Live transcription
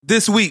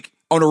this week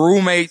on the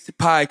Roommates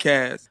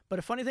Podcast. But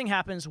a funny thing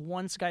happens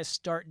once guys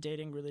start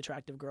dating really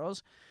attractive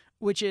girls,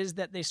 which is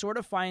that they sort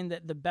of find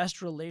that the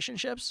best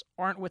relationships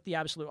aren't with the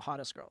absolute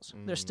hottest girls.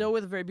 They're still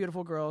with very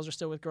beautiful girls, they're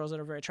still with girls that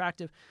are very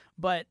attractive,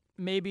 but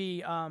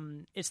maybe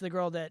it's the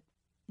girl that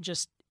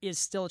just is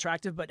still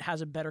attractive but has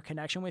a better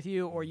connection with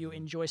you, or you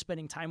enjoy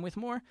spending time with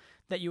more,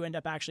 that you end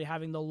up actually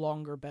having the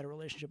longer, better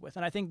relationship with.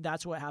 And I think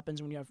that's what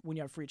happens when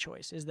you have free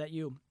choice, is that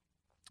you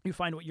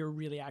find what you're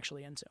really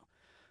actually into.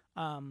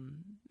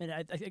 And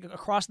I think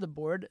across the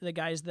board, the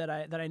guys that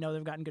I know that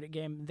have gotten good at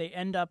game, they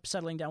end up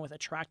settling down with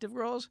attractive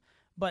girls.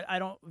 But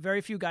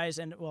very few guys,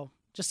 and well,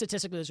 just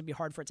statistically, this would be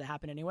hard for it to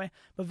happen anyway.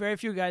 But very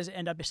few guys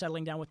end up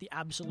settling down with the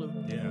absolute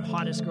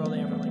hottest girl they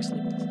ever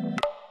sleep with.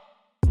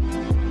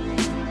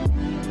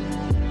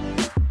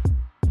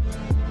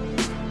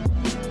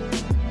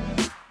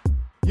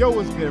 Yo,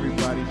 what's good,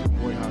 everybody? It's your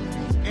boy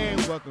Hafiz, and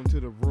welcome to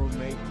the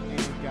Roommates.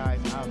 And guys,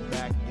 I'm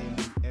back in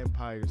the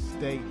Empire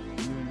State,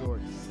 New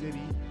York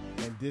City,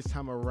 and this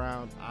time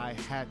around, I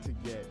had to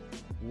get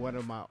one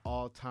of my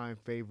all-time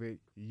favorite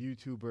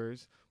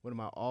YouTubers, one of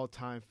my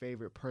all-time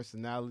favorite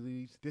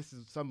personalities. This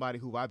is somebody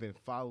who I've been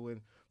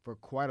following for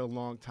quite a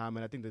long time,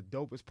 and I think the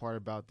dopest part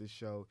about this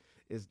show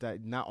is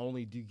that not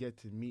only do you get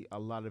to meet a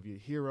lot of your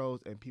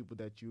heroes and people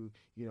that you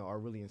are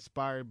really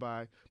inspired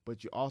by,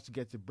 but you also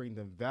get to bring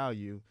them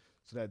value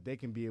so that they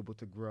can be able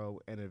to grow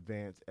and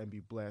advance and be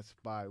blessed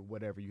by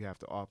whatever you have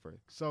to offer.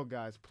 So,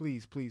 guys,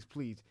 please,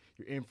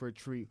 you're in for a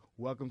treat.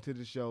 Welcome to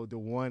the show, the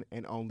one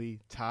and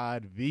only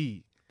Todd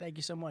V. Thank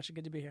you so much.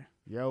 Good to be here.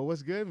 Yo,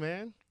 what's good,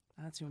 man?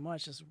 Not too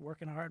much. Just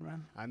working hard,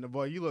 man. I know,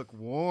 boy. You look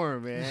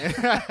warm, man.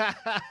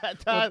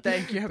 Well,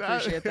 thank you. I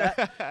appreciate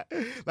that.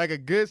 Like a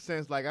good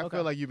sense. Like I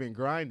feel like you've been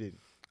grinding.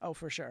 Oh,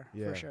 for sure.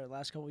 Yeah. For sure. The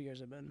last couple of years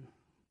have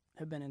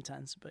been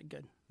intense, but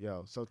good.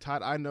 Yo, so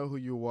Todd, I know who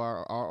you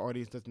are. Our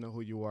audience doesn't know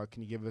who you are.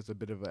 Can you give us a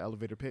bit of an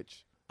elevator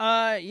pitch?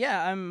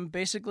 Yeah. I'm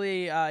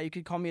basically. You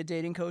could call me a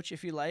dating coach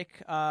if you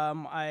like.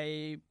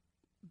 I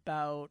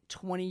about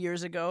 20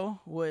 years ago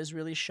was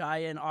really shy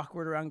and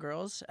awkward around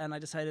girls, and I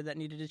decided that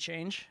needed to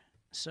change.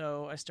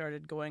 So I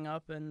started going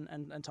up and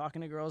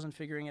talking to girls and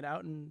figuring it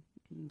out and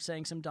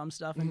saying some dumb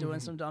stuff and doing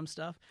some dumb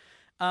stuff.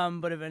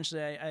 But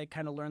eventually I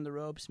kind of learned the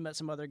ropes, met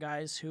some other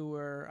guys who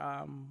were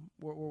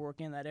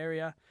working in that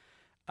area.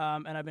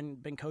 And I've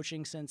been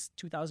coaching since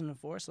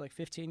 2004, so like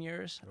 15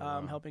 years,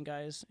 helping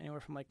guys anywhere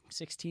from like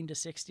 16 to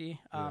 60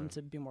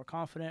 to be more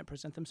confident,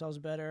 present themselves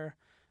better,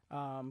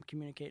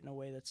 communicate in a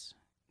way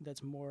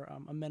that's more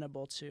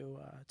amenable to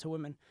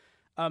women.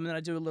 And then I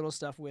do a little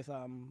stuff with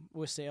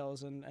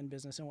sales and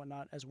business and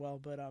whatnot as well,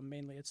 but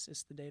mainly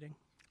it's the dating.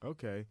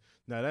 Okay.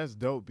 Now that's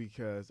dope,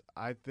 because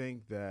I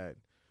think that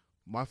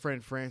my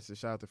friend Francis,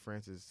 shout out to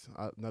Francis,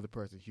 another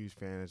person, huge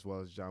fan, as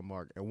well as John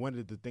Mark. And one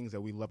of the things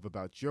that we love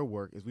about your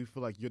work is we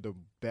feel like you're the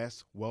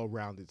best,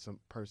 well-rounded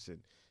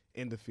person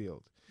in the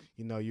field.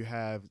 You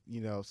have,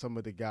 some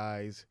of the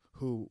guys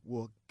who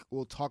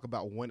will talk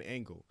about one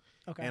angle.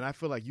 Okay. And I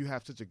feel like you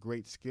have such a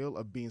great skill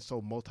of being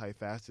so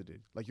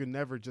multifaceted. Like, you're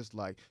never just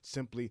like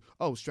simply,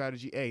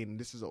 strategy A, and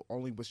this is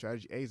only what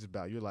strategy A is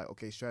about. You're like,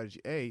 okay, strategy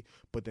A,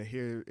 but then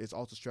here is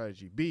also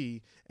strategy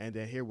B, and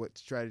then here what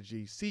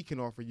strategy C can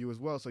offer you as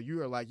well. So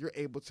you're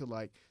able to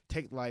like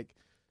take like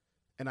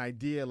an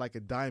idea like a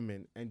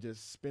diamond and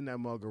just spin that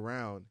mug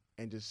around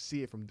and just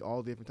see it from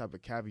all different type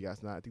of caveats.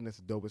 And I think that's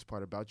the dopest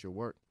part about your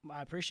work.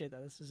 I appreciate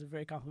that. This is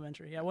very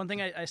complimentary. Yeah, one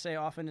thing I say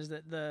often is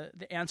that the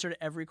answer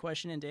to every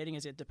question in dating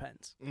is it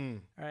depends. All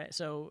right,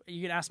 so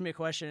you can ask me a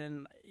question,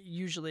 and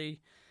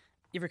usually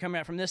if you're coming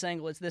out from this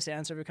angle, it's this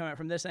answer. If you're coming out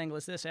from this angle,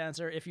 it's this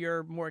answer. If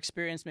you're more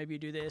experienced, maybe you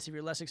do this. If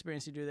you're less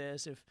experienced, you do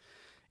this. If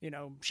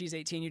she's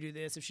 18, you do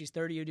this. If she's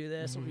 30, you do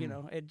this.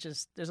 It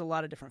just, there's a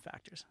lot of different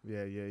factors.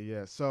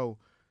 Yeah. So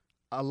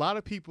a lot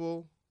of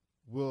people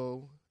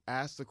will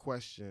ask the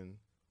question,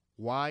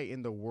 why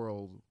in the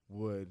world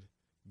would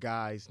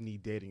guys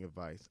need dating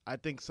advice? I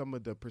think some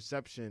of the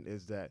perception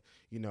is that,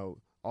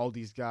 all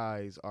these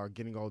guys are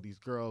getting all these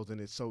girls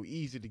and it's so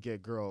easy to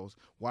get girls.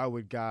 Why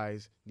would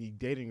guys need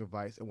dating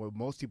advice? And what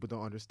most people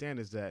don't understand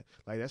is that,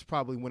 like, that's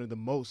probably one of the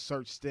most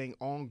searched thing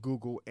on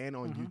Google and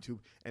on YouTube,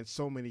 and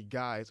so many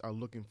guys are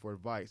looking for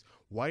advice.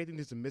 Why do you think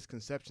there's a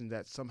misconception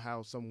that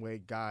somehow, some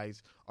way,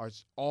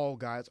 all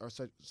guys are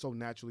so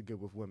naturally good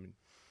with women?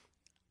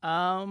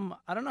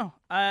 I don't know.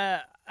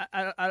 I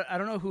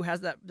don't know who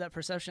has that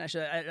perception.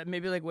 Actually,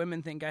 maybe like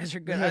women think guys are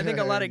good. I think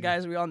a lot of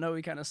guys, we all know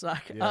we kind of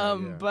suck.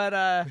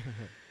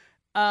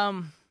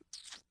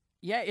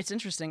 Yeah, it's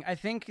interesting. I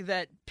think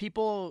that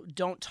people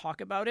don't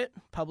talk about it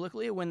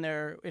publicly when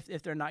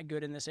if they're not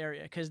good in this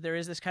area, because there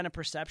is this kind of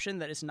perception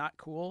that it's not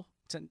cool.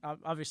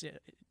 Obviously,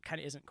 it kind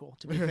of isn't cool,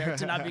 to be fair,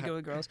 to not be good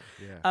with girls.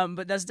 Yeah.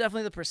 But that's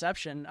definitely the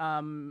perception.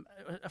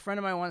 A friend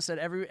of mine once said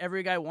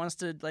every guy wants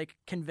to like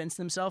convince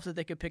themselves that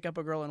they could pick up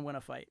a girl and win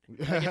a fight.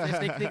 Like, if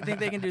they think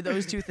they can do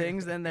those two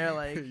things, then they're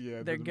like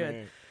they're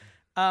good.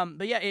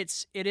 But yeah,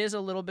 it is a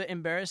little bit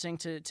embarrassing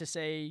to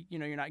say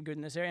you're not good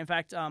in this area. In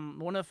fact,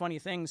 one of the funny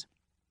things,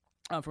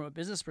 from a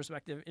business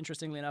perspective,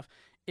 interestingly enough,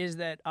 is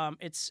that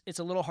it's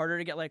a little harder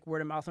to get like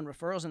word of mouth and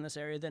referrals in this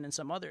area than in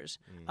some others.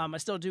 I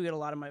still do get a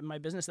lot of my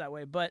business that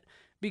way, but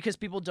because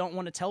people don't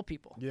want to tell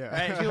people. Yeah.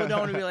 Right? People don't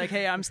want to be like,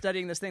 hey, I'm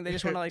studying this thing. They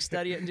just want to like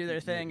study it and do their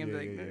thing, and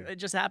it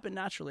just happened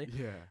naturally.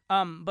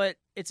 Yeah. But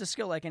it's a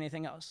skill like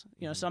anything else.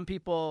 You know, some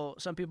people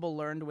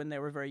learned when they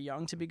were very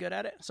young to be good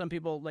at it. Some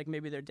people, like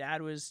maybe their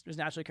dad was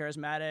naturally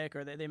charismatic,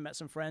 or they met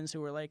some friends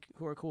who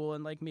were cool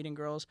and like meeting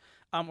girls,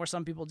 or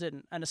some people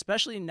didn't. And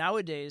especially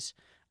nowadays,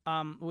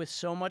 with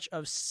so much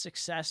of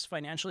success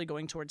financially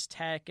going towards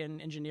tech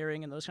and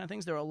engineering and those kind of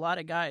things, there are a lot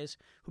of guys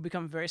who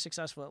become very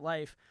successful at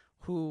life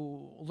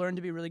who learn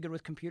to be really good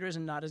with computers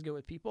and not as good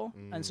with people.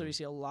 And so you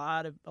see a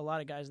lot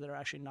of guys that are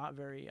actually not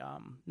very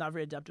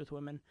adept with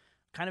women,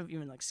 kind of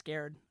even like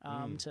scared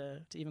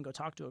to even go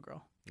talk to a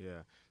girl.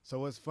 Yeah. So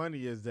what's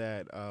funny is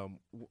that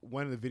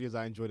one of the videos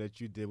I enjoyed that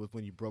you did was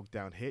when you broke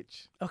down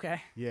Hitch. Okay.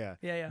 Yeah.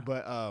 Yeah.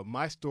 But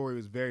my story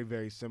was very,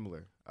 very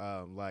similar.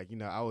 Like, you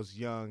know, I was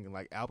young and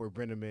like Albert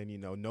Brenneman, you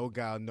know, no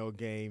guile, no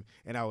game.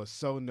 And I was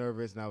so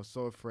nervous and I was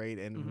so afraid.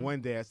 And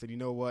one day I said, you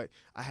know what?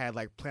 I had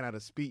like planned out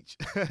a speech.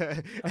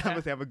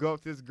 I'm going to go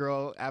up to this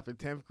girl after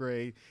 10th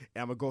grade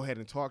and I'm going to go ahead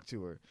and talk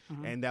to her.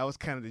 And that was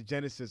kind of the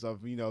genesis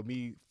of, you know,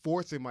 me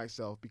forcing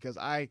myself because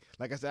like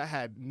I said, I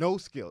had no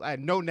skills. I had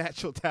no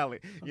natural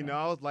talent. You know,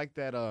 I was like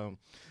that.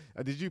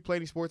 Did you play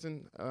any sports?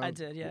 I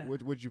did, yeah.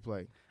 What did you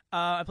play?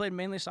 I played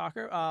mainly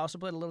soccer. I also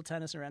played a little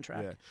tennis and ran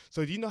track. Yeah.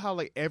 So do you know how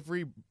like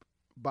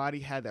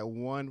everybody had that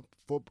one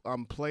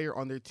player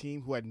on their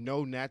team who had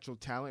no natural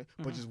talent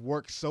but just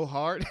worked so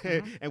hard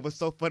and was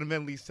so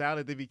fundamentally sound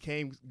that they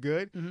became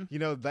good? You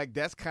know, like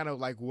that's kind of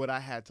like what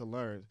I had to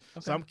learn.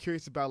 Okay. So I'm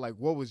curious about like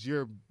what was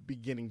your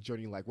beginning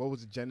journey like? What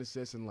was the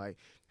genesis and like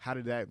how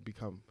did that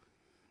become?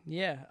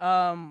 Yeah.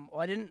 Well,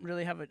 I didn't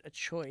really have a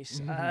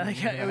choice.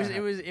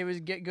 It was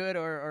get good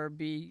or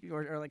be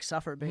or like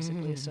suffer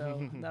basically.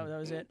 So that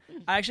was it.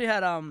 I actually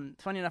had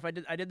funny enough, I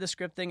did the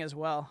script thing as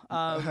well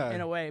in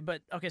a way.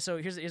 But okay, so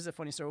here's the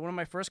funny story. One of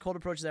my first cold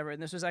approaches ever,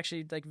 and this was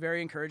actually like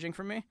very encouraging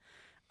for me.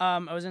 I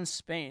was in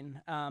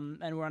Spain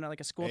and we're on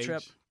like a school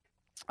trip,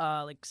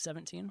 like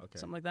 17,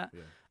 something like that.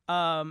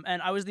 Yeah.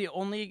 And I was the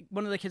only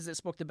one of the kids that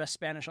spoke the best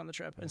Spanish on the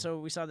trip. And so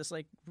we saw this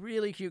like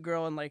really cute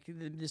girl in like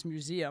this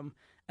museum,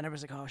 and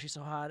everyone's like, oh, she's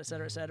so hot, et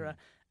cetera, et cetera.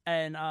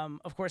 And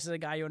of course, as a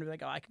guy, you want to be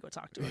like, oh, I could go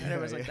talk to her. And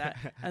everyone's like that.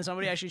 And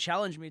somebody actually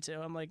challenged me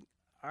to. I'm like,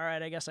 all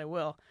right, I guess I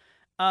will.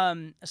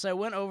 So I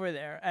went over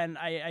there and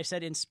I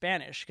said in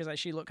Spanish, because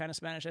she looked kind of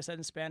Spanish. I said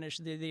in Spanish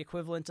the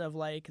equivalent of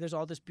like, there's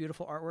all this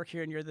beautiful artwork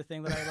here, and you're the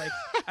thing that I like.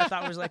 I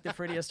thought was like the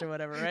prettiest or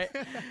whatever, right?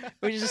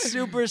 Which is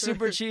super,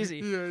 super cheesy.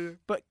 Yeah.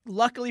 But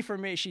luckily for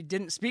me, she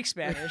didn't speak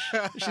Spanish.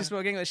 She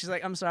spoke English. She's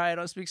like, I'm sorry, I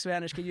don't speak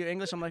Spanish. Can you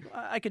English? I'm like,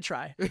 I could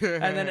try. And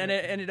then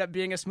it ended up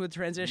being a smooth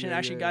transition.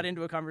 Actually got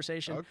into a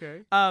conversation.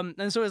 Okay.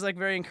 And so it was like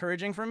very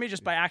encouraging for me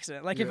just by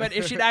accident. Like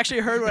if she'd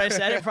actually heard what I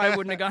said, it probably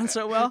wouldn't have gone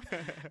so well.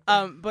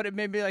 But it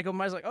made me like,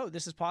 I was like, oh,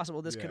 this is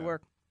possible. This could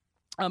work.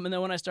 And then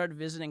when I started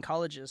visiting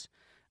colleges,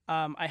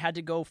 I had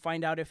to go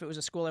find out if it was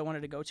a school I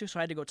wanted to go to. So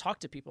I had to go talk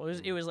to people.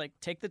 It was like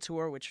take the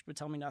tour, which would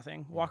tell me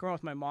nothing. Walk around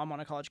with my mom on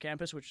a college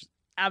campus, which is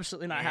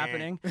absolutely not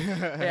happening.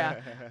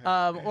 Yeah.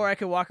 Or I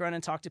could walk around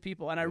and talk to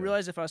people. And I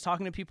realized if I was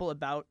talking to people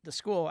about the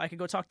school, I could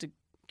go talk to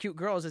cute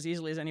girls as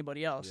easily as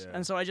anybody else.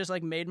 And so I just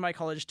like made my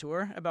college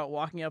tour about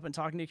walking up and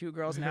talking to cute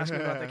girls and asking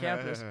about the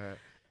campus.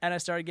 And I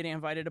started getting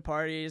invited to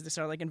parties. They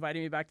started like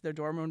inviting me back to their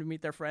dorm room to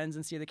meet their friends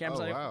and see the campus.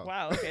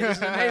 Wow, okay, this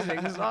is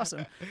amazing. This is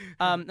awesome.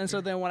 And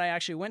so then when I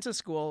actually went to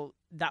school,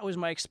 that was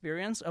my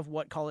experience of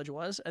what college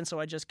was. And so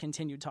I just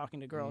continued talking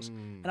to girls.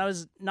 And I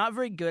was not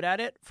very good at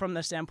it from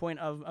the standpoint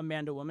of a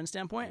man to woman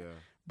standpoint,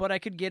 but I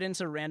could get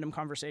into random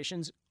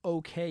conversations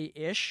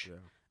okay-ish.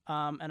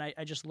 And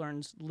I just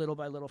learned little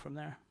by little from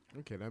there.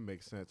 Okay, that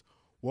makes sense.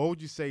 What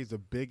would you say is the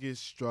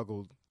biggest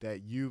struggle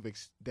that you've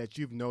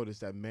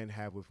noticed that men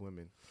have with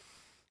women?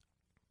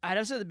 I'd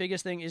have to say the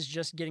biggest thing is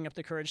just getting up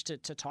the courage to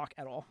talk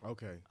at all.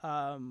 Okay.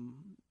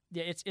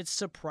 Yeah, it's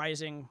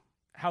surprising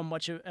how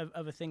much of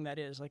a thing that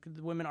is. Like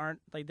the women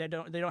aren't like they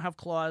don't have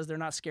claws. They're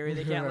not scary.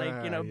 They can't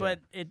like But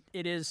it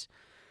is,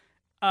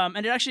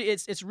 and it actually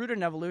it's rooted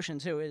in evolution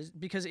too. Is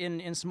because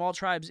in small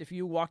tribes, if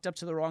you walked up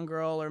to the wrong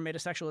girl or made a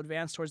sexual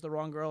advance towards the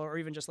wrong girl, or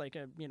even just like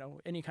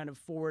any kind of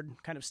forward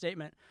kind of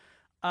statement,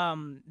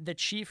 the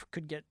chief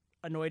could get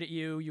annoyed at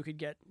you. You could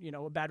get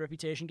a bad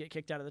reputation, get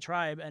kicked out of the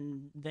tribe,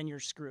 and then you're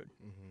screwed,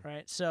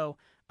 right? So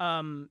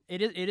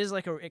it is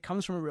like it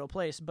comes from a real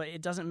place, but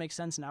it doesn't make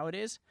sense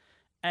nowadays,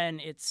 and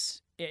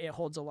it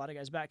holds a lot of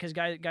guys back because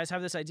guys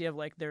have this idea of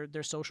like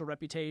their social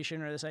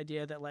reputation, or this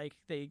idea that like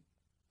they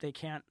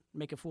can't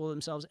make a fool of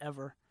themselves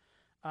ever,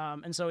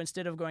 and so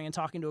instead of going and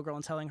talking to a girl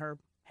and telling her,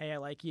 hey, I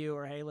like you,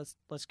 or hey, let's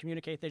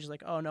communicate, they're just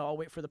like, oh no, I'll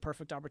wait for the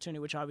perfect opportunity,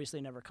 which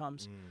obviously never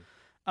comes.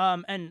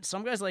 And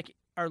some guys like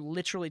are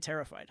literally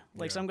terrified.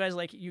 Like some guys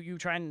like you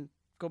try and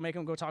make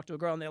them go talk to a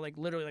girl, and they like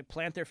literally like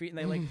plant their feet and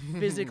they like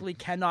physically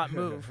cannot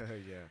move.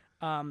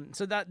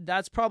 So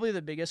that's probably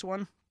the biggest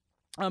one.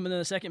 And then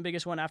the second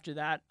biggest one after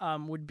that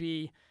would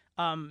be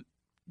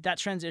that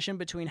transition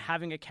between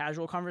having a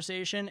casual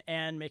conversation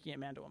and making it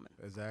man to woman.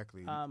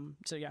 Exactly.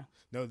 So yeah.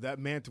 No, that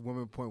man to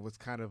woman point was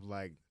kind of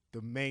like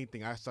the main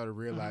thing I started to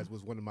realize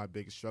was one of my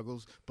biggest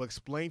struggles. But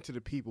explain to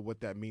the people what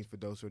that means for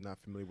those who are not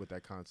familiar with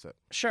that concept.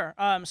 Sure.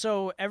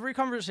 So every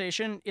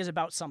conversation is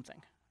about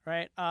something,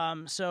 right?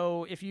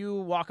 So if you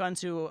walk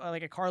onto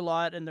like a car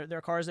lot and there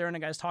are cars there and a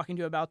guy's talking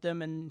to you about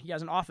them and he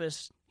has an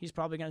office, he's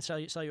probably going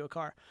to sell you a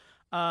car.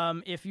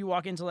 If you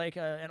walk into like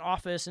an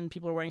office and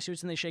people are wearing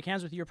suits and they shake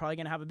hands with you, you're probably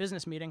going to have a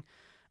business meeting.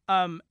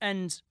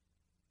 And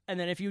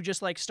then if you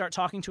just like start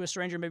talking to a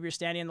stranger, maybe you're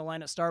standing in the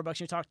line at Starbucks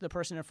and you talk to the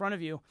person in front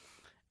of you,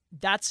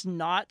 that's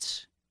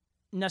not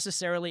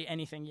necessarily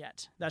anything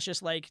yet. That's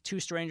just like two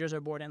strangers are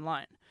bored in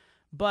line.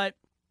 But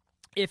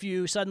if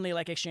you suddenly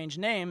like exchange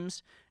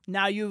names,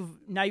 now you've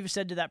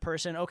said to that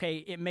person, okay,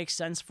 it makes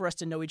sense for us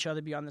to know each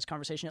other beyond this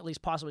conversation, at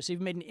least possibly. So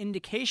you've made an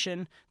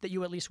indication that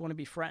you at least want to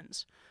be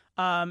friends.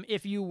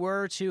 If you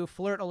were to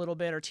flirt a little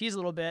bit or tease a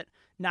little bit,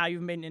 now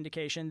you've made an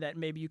indication that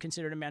maybe you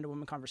considered a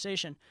man-to-woman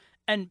conversation.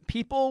 And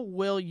people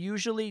will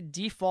usually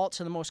default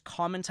to the most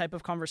common type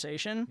of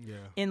conversation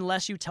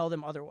unless you tell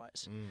them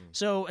otherwise.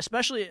 So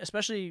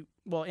especially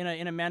well,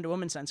 in a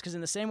man-to-woman sense, because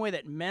in the same way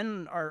that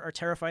men are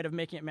terrified of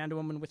making it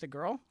man-to-woman with a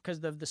girl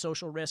because of the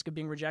social risk of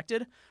being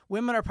rejected,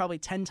 women are probably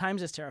 10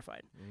 times as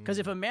terrified. Because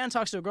if a man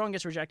talks to a girl and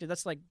gets rejected,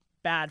 that's like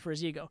bad for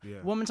his ego.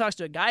 A woman talks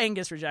to a guy and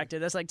gets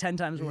rejected, that's like 10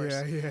 times worse.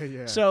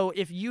 Yeah. So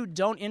if you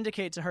don't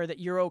indicate to her that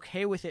you're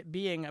okay with it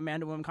being a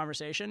man-to-woman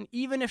conversation,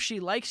 even if she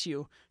likes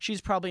you,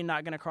 she's probably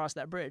not going to cross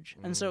that bridge.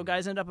 And so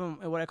guys end up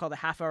in what I call the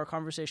half-hour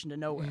conversation to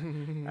nowhere.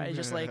 Right?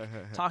 Just like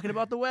talking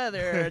about the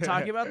weather,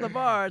 talking about the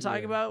bar,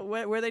 talking about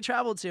where they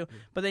traveled to,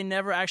 but they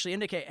never actually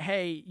indicate,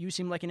 hey, you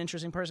seem like an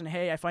interesting person.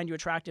 Hey, I find you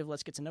attractive.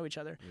 Let's get to know each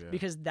other.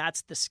 Because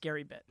that's the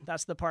scary bit.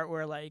 That's the part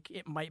where like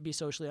it might be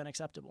socially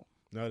unacceptable.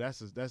 No,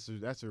 that's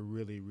a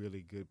really,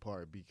 really good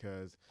part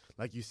because,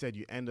 like you said,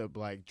 you end up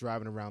like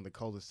driving around the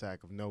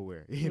cul-de-sac of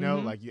nowhere. You know,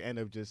 like you end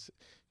up just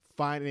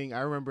finding. I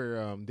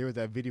remember there was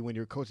that video when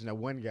you were coaching that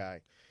one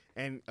guy,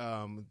 and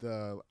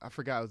I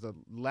forgot it was the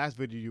last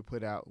video you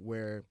put out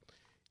where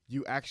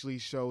you actually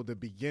showed the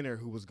beginner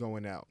who was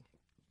going out,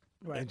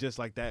 and just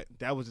like that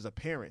was just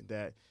apparent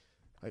that,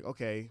 like,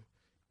 okay.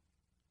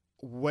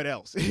 What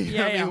else?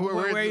 Yeah.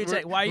 Where are you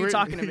why are you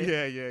talking to me?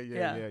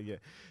 Yeah.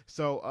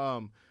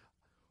 So,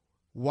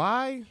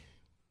 why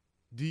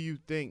do you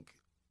think?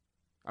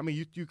 I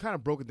mean, you kind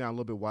of broke it down a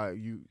little bit. Why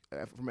you,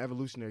 from an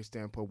evolutionary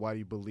standpoint, why do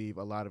you believe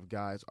a lot of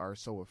guys are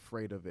so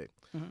afraid of it?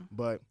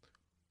 But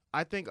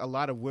I think a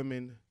lot of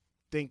women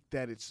think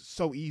that it's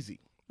so easy.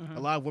 A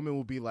lot of women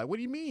will be like, "What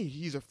do you mean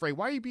he's afraid?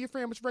 Why you be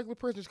afraid? I'm just a regular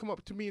person. Just come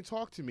up to me and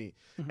talk to me."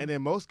 And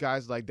then most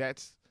guys like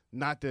that's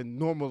not the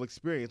normal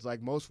experience.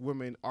 Like most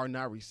women are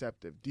not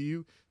receptive. Do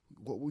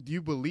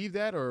you believe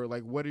that, or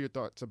like what are your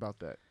thoughts about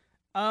that?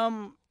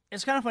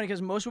 It's kind of funny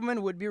because most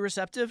women would be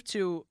receptive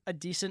to a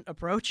decent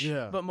approach,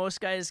 but most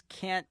guys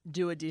can't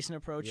do a decent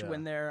approach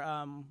when they're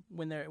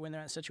in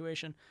a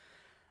situation.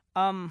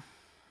 I'm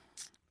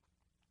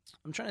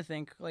trying to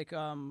think. Like,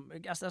 I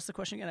guess that's the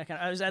question again.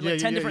 I had like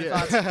 10 different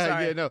thoughts.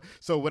 Sorry.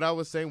 So what I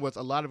was saying was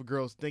a lot of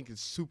girls think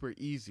it's super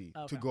easy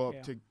to go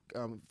up to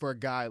for a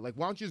guy. Like,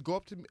 why don't you just go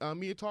up to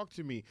me and talk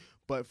to me?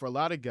 But for a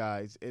lot of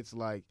guys, it's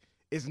like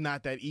it's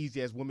not that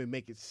easy as women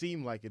make it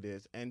seem like it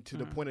is. And to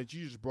the point that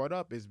you just brought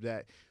up is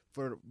that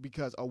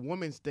because a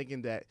woman's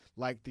thinking that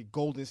like the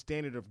golden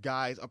standard of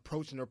guys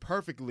approaching her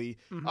perfectly,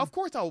 of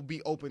course I will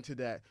be open to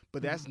that,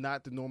 but that's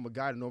not the normal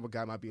guy. The normal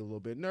guy might be a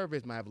little bit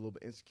nervous, might have a little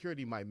bit of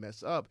insecurity, might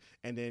mess up,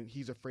 and then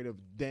he's afraid of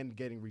then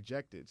getting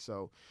rejected.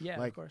 So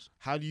like, of course.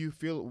 How do you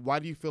feel? Why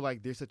do you feel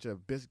like there's such a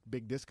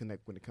big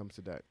disconnect when it comes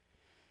to that?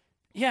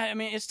 Yeah, I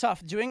mean, it's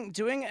tough. Doing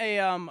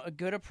a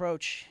good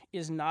approach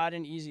is not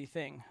an easy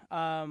thing,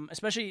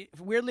 especially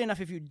weirdly enough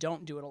if you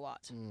don't do it a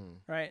lot,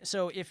 right?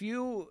 So if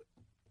you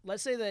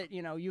let's say that,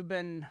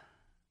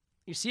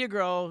 you see a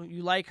girl,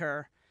 you like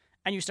her,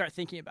 and you start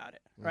thinking about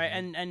it, right?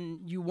 And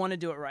you want to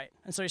do it right.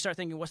 And so you start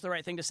thinking, what's the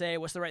right thing to say?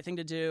 What's the right thing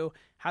to do?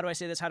 How do I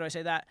say this? How do I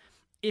say that?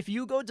 If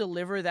you go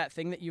deliver that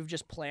thing that you've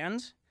just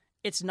planned,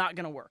 it's not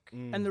going to work.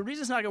 And the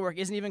reason it's not going to work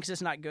isn't even because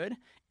it's not good.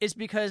 It's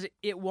because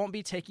it won't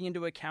be taking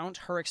into account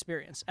her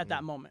experience at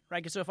that moment,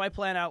 right? So if I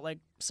plan out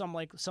some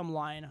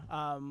line,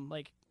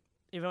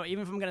 even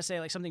if I'm going to say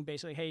like something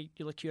basic, like, hey,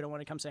 you look cute, I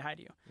want to come say hi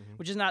to you,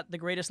 which is not the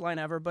greatest line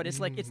ever, but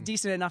it's like, it's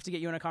decent enough to get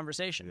you in a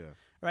conversation,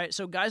 right?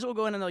 So guys will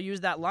go in and they'll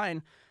use that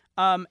line.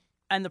 And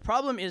the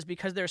problem is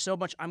because there's so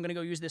much, I'm going to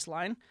go use this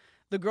line,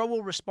 the girl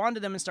will respond to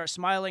them and start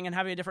smiling and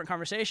having a different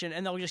conversation,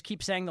 and they'll just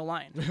keep saying the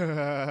line,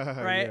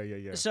 right?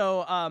 Yeah. So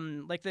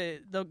like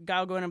the guy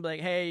will go in and be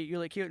like, hey, you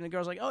look cute, and the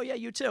girl's like, oh yeah,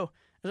 you too.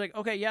 It's like,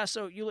 okay, yeah,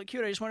 so you look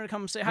cute. I just wanted to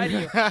come say hi to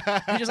you.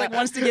 He just like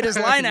wants to get his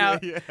line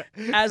out,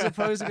 as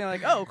opposed to being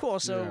like, oh, cool.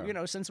 So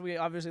since we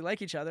obviously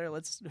like each other,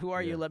 who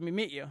are you? Let me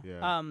meet you.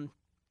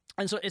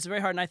 And so it's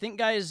very hard. And I think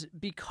guys,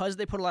 because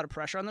they put a lot of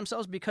pressure on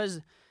themselves,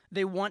 because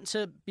they want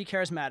to be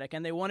charismatic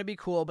and they want to be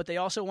cool, but they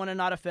also want to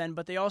not offend,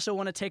 but they also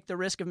want to take the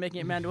risk of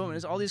making it man to woman.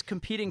 There's all these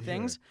competing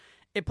things.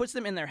 It puts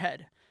them in their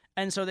head,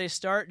 and so they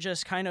start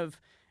just kind of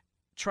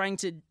trying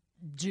to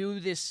do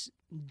this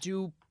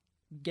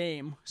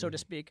game, so to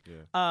speak,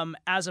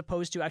 as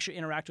opposed to actually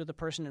interact with the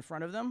person in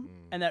front of them,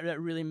 and that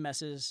really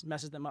messes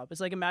them up.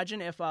 It's like,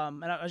 imagine if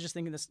and I was just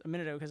thinking this a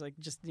minute ago, because like,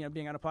 just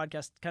being on a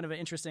podcast, kind of an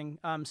interesting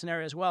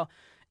scenario as well.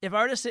 If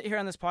I were to sit here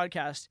on this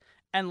podcast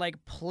and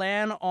like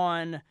plan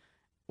on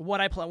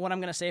what I'm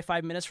going to say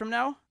 5 minutes from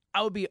now,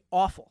 I would be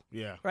awful.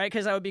 Yeah. Right?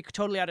 Because I would be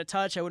totally out of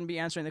touch. I wouldn't be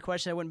answering the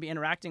question. I wouldn't be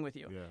interacting with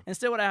you. Yeah.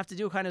 Instead, what I have to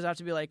do kind of is I have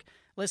to be like,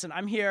 listen,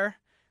 I'm here.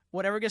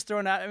 Whatever gets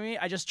thrown at me,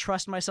 I just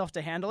trust myself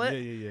to handle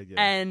it,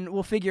 and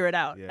we'll figure it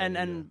out.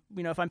 And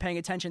if I'm paying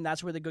attention,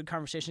 that's where the good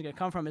conversation is going to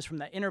come from, is from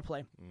that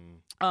interplay.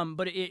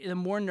 But the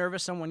more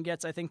nervous someone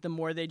gets, I think the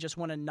more they just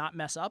want to not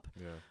mess up.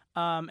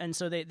 And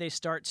so they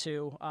start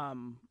to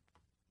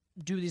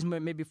do these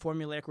maybe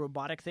formulaic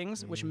robotic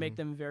things, which make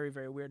them very,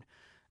 very weird.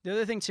 The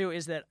other thing, too,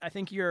 is that I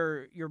think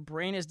your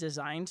brain is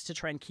designed to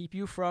try and keep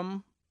you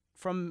from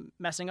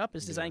messing up.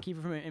 It's designed to keep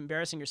you from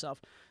embarrassing yourself.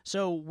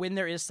 So when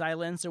there is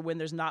silence or when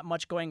there's not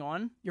much going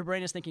on, your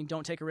brain is thinking,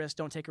 don't take a risk,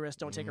 don't take a risk,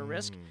 don't take a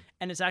risk.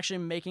 And it's actually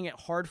making it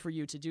hard for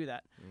you to do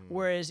that.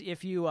 Whereas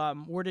if you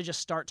were to just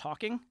start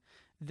talking,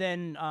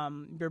 then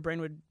your brain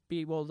would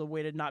be, well, the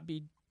way to not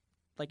be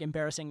like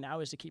embarrassing now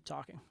is to keep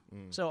talking.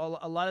 So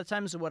a lot of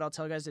times what I'll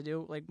tell guys to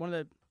do, like one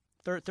of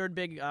the third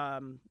big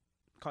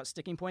call it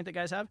sticking point that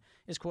guys have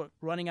is, quote,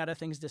 running out of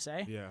things to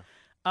say.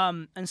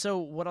 And so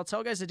what I'll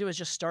tell guys to do is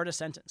just start a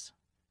sentence,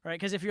 right?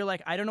 Because if you're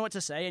like, I don't know what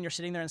to say, and you're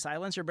sitting there in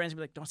silence, your brain's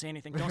gonna be like, don't say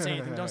anything, don't say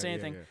anything, don't say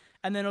anything.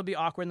 And then it'll be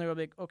awkward, and they'll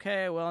be like,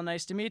 okay, well,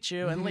 nice to meet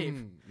you, and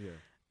leave.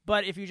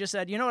 But if you just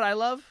said, you know what I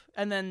love?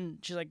 And then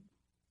she's like,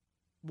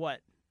 what?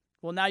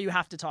 Well, now you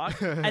have to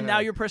talk, and now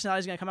your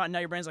personality's gonna come out, and now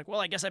your brain's like,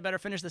 well, I guess I better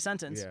finish the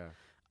sentence.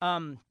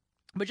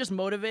 But just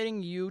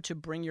motivating you to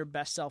bring your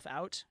best self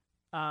out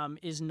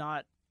is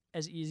not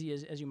as easy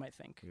as you might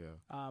think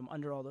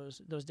under all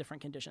those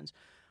different conditions.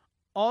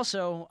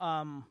 Also,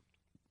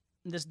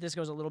 this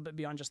goes a little bit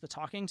beyond just the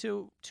talking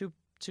to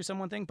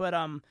someone thing, but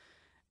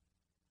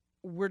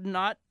we're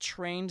not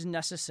trained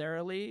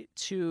necessarily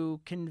to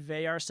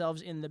convey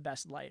ourselves in the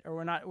best light, or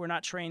we're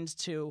not trained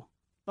to.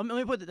 Let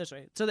me put it this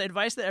way. So the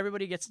advice that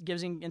everybody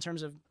gives in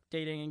terms of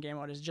dating and game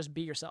mode is just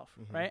be yourself,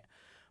 right?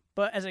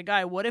 But as a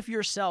guy, what if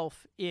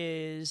yourself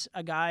is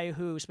a guy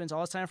who spends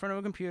all his time in front of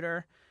a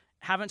computer,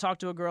 haven't talked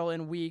to a girl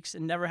in weeks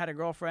and never had a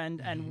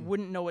girlfriend and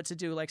wouldn't know what to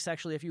do, like,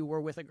 sexually if you were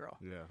with a girl?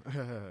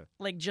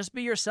 Like, just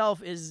be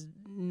yourself is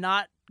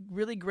not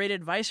really great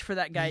advice for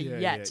that guy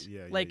yet.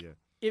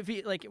 If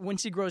he, like,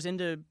 once he grows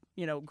into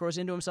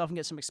himself and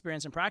gets some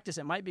experience and practice,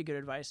 it might be good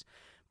advice.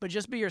 But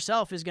just be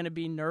yourself is going to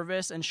be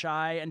nervous and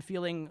shy and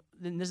feeling,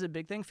 and this is a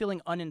big thing, feeling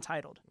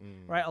unentitled,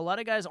 right? A lot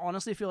of guys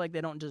honestly feel like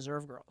they don't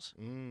deserve girls.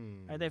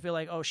 Right? They feel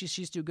like, oh,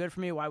 she's too good for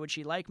me. Why would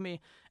she like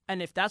me?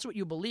 And if that's what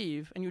you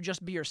believe and you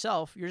just be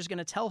yourself, you're just going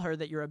to tell her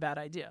that you're a bad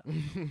idea.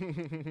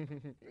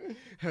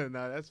 No,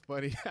 that's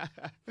funny.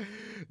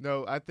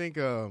 No, I think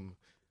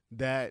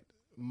that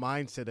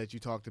mindset that you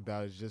talked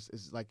about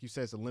is like you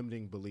said, it's a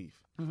limiting belief.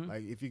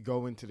 Like, if you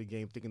go into the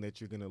game thinking that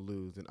you're going to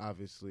lose, then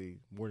obviously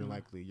more than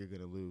likely you're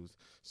going to lose.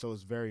 So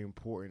it's very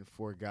important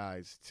for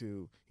guys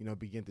to,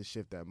 begin to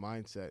shift that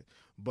mindset.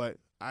 But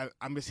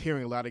I'm just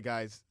hearing a lot of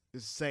guys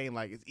saying,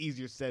 like, it's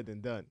easier said than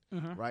done,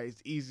 right?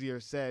 It's easier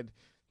said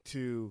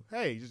to,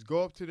 hey, just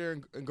go up to there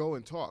and go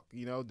and talk,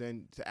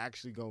 than to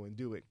actually go and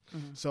do it.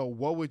 So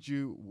what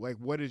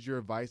is your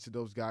advice to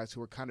those guys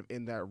who are kind of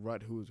in that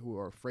rut, who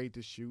are afraid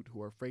to shoot,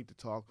 who are afraid to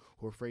talk,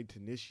 who are afraid to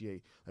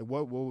initiate? Like,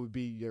 what would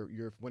be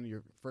your one of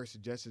your first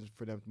suggestions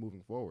for them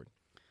moving forward?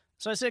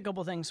 So I say a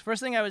couple things.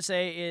 First thing I would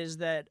say is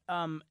that,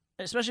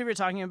 especially if you're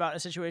talking about a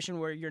situation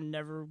where you're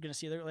never going to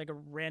see her, like a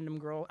random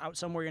girl out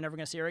somewhere, you're never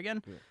going to see her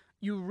again.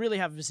 You really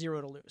have zero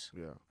to lose,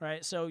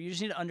 right? So you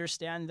just need to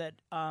understand that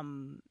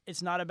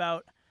it's not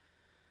about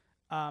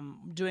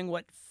doing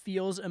what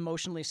feels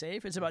emotionally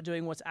safe. It's about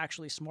doing what's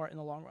actually smart in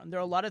the long run. There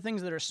are a lot of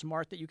things that are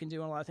smart that you can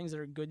do and a lot of things that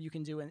are good you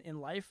can do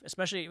in life,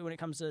 especially when it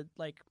comes to,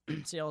 like,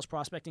 sales,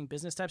 prospecting,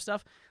 business type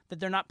stuff,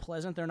 that they're not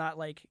pleasant. They're not,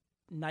 like,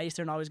 nice.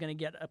 They're not always going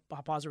to get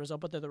a positive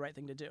result, but they're the right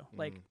thing to do.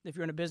 Like, if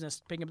you're in a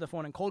business, picking up the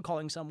phone and cold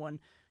calling someone,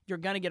 you're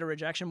going to get a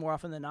rejection more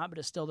often than not, but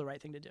it's still the right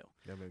thing to do.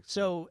 That makes sense.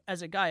 So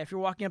as a guy, if you're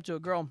walking up to a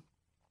girl,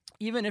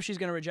 even if she's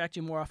going to reject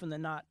you more often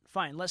than not,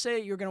 fine. Let's say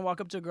you're going to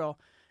walk up to a girl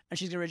and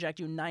she's going to reject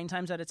you 9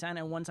 times out of 10,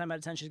 and 1 time out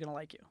of 10 she's going to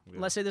like you.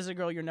 Let's say there's a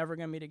girl you're never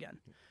going to meet again.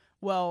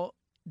 Well,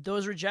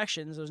 those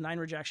rejections, those 9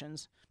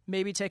 rejections,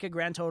 maybe take a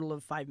grand total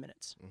of 5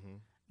 minutes.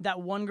 That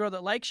one girl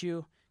that likes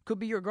you could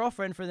be your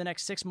girlfriend for the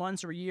next 6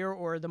 months or a year,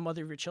 or the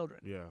mother of your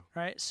children.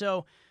 Right?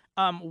 So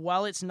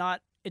while it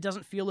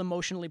doesn't feel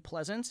emotionally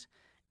pleasant,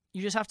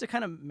 you just have to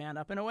kind of man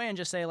up in a way and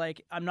just say,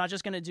 like, I'm not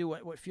just going to do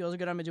what feels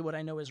good. I'm going to do what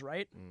I know is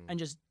right, and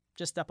just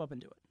step up and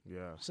do it.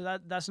 So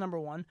that's number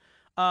one.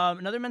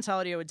 Another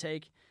mentality I would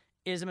take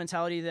is a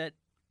mentality that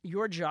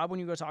your job when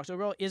you go talk to a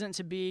girl isn't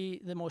to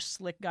be the most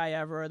slick guy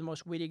ever, or the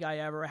most witty guy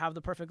ever, or have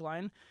the perfect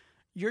line.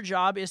 Your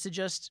job is to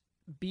just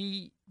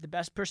be the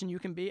best person you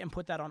can be and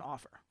put that on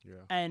offer.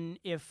 And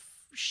if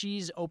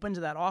she's open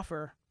to that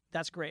offer,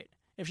 that's great.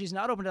 If she's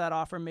not open to that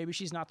offer, maybe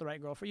she's not the right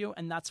girl for you,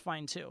 and that's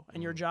fine too.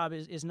 And your job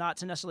is not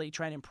to necessarily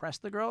try and impress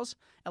the girls,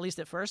 at least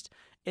at first.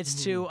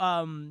 It's to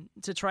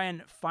try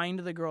and find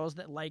the girls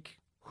that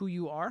like who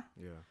you are.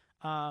 Yeah.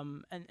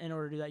 And in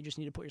order to do that, you just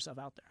need to put yourself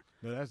out there.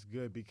 No, that's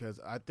good, because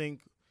I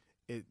think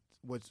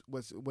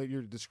what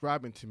you're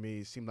describing to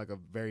me seemed like a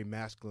very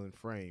masculine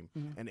frame,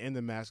 and in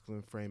the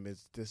masculine frame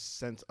is this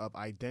sense of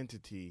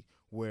identity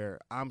where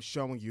I'm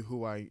showing you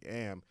who I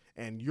am,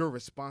 and your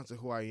response to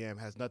who I am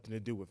has nothing to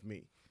do with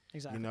me.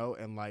 Exactly. You know,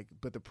 and like,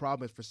 but the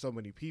problem is for so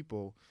many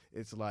people,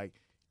 it's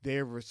like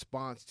their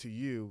response to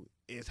you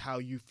is how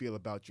you feel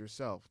about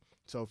yourself.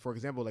 So, for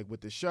example, like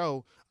with the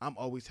show, I'm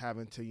always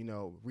having to, you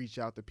know, reach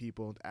out to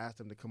people and ask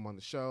them to come on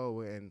the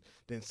show. And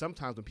then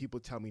sometimes when people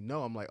tell me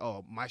no, I'm like,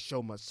 oh, my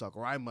show must suck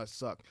or I must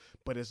suck.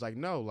 But it's like,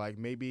 no, like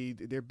maybe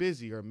they're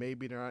busy or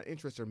maybe they're not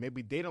interested or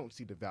maybe they don't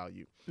see the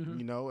value,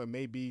 you know, and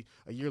maybe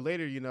a year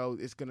later, you know,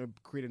 it's going to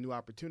create a new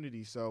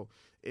opportunity. So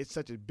it's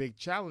such a big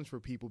challenge for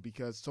people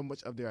because so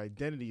much of their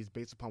identity is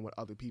based upon what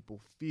other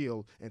people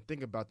feel and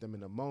think about them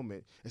in a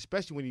moment,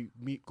 especially when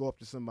you go up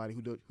to somebody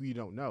who you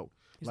don't know.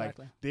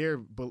 Exactly. Like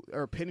their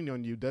opinion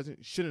on you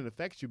shouldn't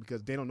affect you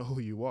because they don't know who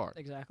you are.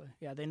 Exactly.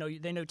 Yeah, they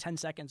know 10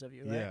 seconds of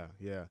you, right?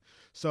 Yeah.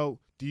 So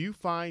do you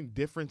find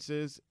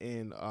differences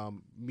in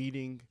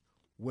meeting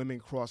women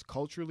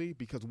cross-culturally?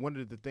 Because one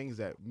of the things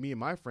that me and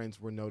my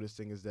friends were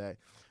noticing is that,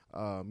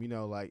 you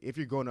know, like if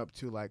you're going up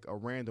to like a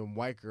random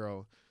white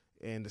girl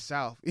in the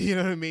South, you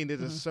know what I mean?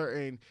 There's a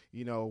certain,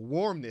 you know,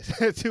 warmness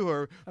to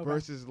her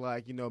versus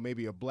like, you know,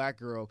 maybe a black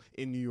girl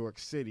in New York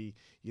City,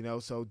 you know?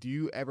 So do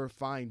you ever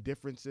find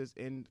differences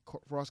in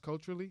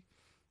cross-culturally?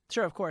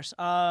 Sure, of course.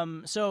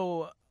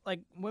 So like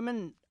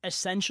women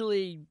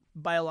essentially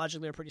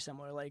biologically are pretty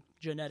similar, like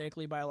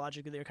genetically,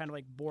 biologically, they're kind of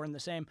like born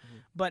the same,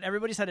 but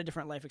everybody's had a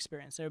different life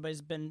experience.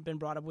 Everybody's been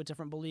brought up with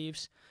different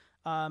beliefs.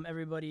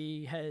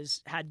 Everybody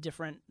has had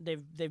different.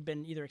 They've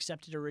been either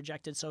accepted or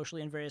rejected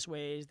socially in various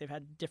ways. They've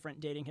had different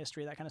dating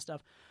history, that kind of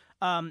stuff,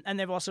 and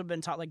they've also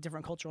been taught like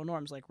different cultural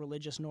norms, like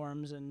religious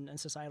norms and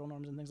societal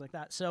norms and things like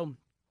that. So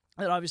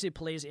it obviously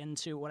plays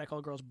into what I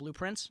call girls'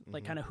 blueprints,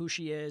 like kind of who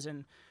she is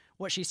and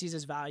what she sees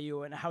as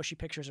value and how she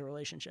pictures a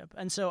relationship.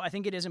 And so I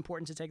think it is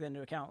important to take that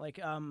into account. Like,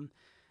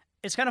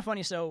 it's kind of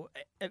funny. So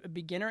a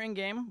beginner in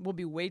game will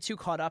be way too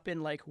caught up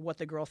in like what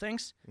the girl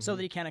thinks so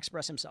that he can't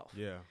express himself.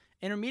 Yeah.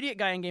 Intermediate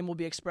guy in game will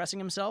be expressing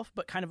himself,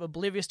 but kind of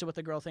oblivious to what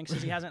the girl thinks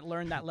because he hasn't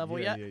learned that level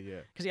yet.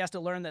 Because he has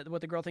to learn that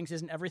what the girl thinks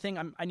isn't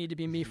everything. I need to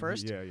be me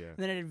first. And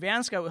then an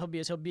advanced guy, what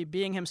he'll be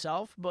being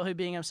himself, but he'll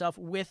be being himself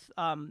with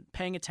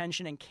paying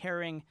attention and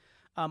caring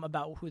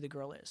about who the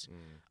girl is.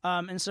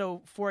 And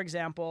so, for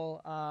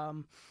example,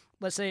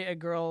 let's say a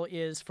girl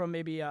is from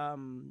maybe a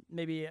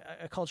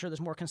culture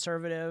that's more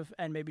conservative,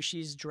 and maybe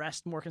she's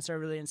dressed more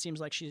conservatively and seems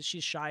like she's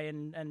shy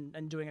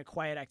and doing a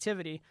quiet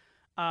activity.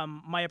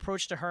 My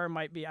approach to her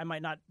might be I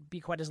might not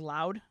be quite as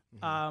loud.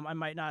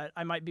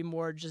 I might be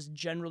more just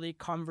generally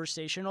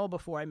conversational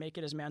before I make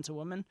it as man to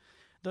woman.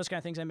 Those kind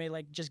of things I may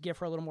like just give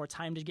her a little more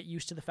time to get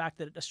used to the fact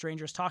that a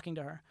stranger is talking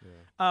to her.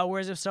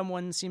 Whereas if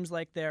someone seems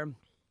like they're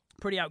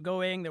pretty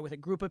outgoing, they're with a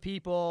group of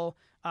people,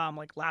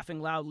 like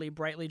laughing loudly,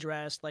 brightly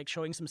dressed, like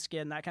showing some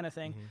skin, that kind of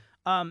thing,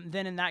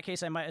 then in that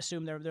case I might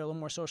assume they're a little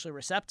more socially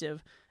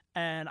receptive,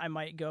 and I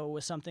might go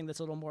with something that's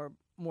a little more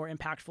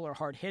impactful or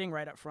hard hitting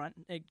right up front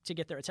to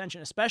get their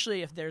attention,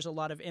 especially if there's a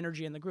lot of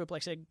energy in the group.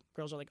 Like say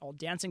girls are like all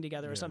dancing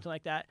together or something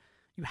like that.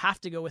 You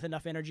have to go with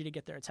enough energy to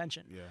get their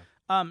attention.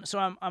 So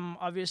I'm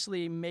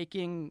obviously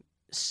making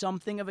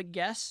something of a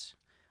guess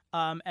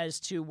as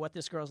to what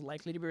this girl's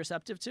likely to be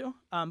receptive to.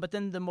 But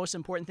then the most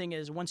important thing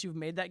is once you've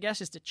made that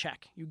guess is to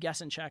check. You guess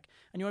and check.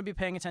 And you want to be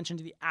paying attention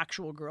to the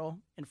actual girl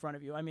in front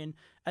of you. I mean,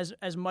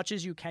 as much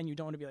as you can, you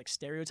don't want to be like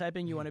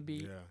stereotyping. You want to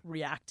be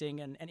reacting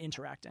and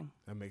interacting.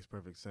 That makes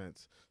perfect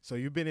sense. So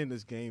you've been in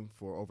this game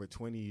for over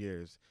 20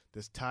 years.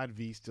 Does Todd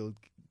V still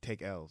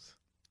take L's?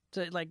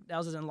 So like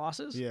L's as in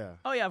losses? Yeah.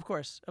 Oh yeah, of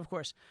course.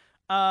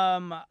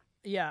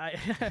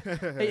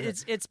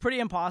 It's pretty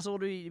impossible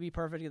to be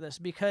perfect at this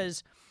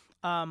because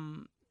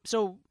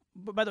so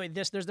by the way,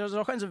 there's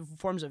all kinds of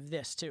forms of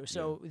this too.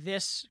 So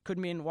this could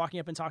mean walking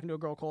up and talking to a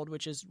girl cold,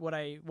 which is one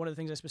of the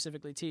things I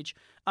specifically teach.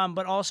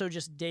 But also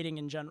just dating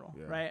in general,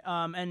 right?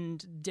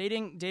 And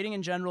dating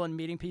in general and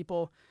meeting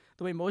people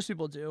the way most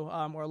people do,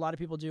 or a lot of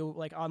people do,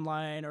 like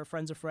online or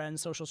friends of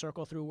friends, social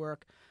circle through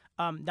work.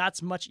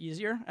 That's much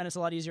easier, and it's a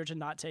lot easier to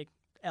not take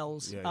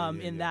L's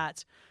in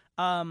that.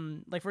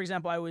 Like for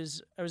example, I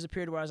was a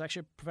period where I was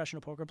actually a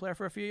professional poker player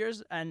for a few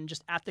years, and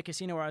just at the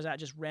casino where I was at,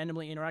 just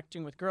randomly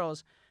interacting with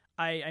girls,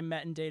 I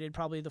met and dated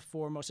probably the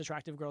 4 most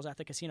attractive girls at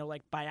the casino,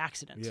 like by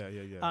accident.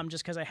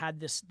 Just because I had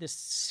this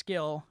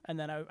skill, and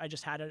then I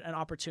just had an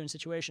opportune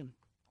situation.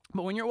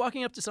 But when you're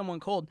walking up to someone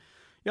cold,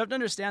 you have to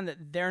understand that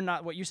they're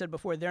not what you said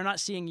before. They're not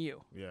seeing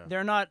you.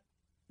 They're not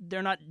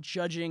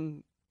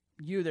judging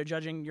you. They're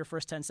judging your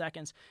first 10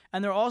 seconds,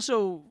 and they're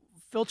also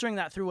filtering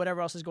that through whatever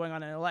else is going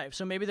on in their life.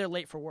 So maybe they're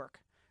late for work,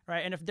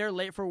 right? And if they're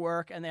late for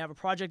work and they have a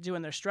project due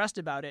and they're stressed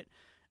about it,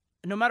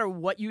 no matter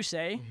what you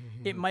say,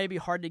 it might be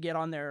hard to get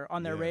on their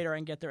radar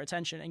and get their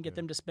attention and get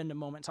them to spend a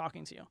moment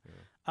talking to you.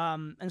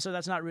 And so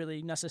that's not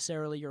really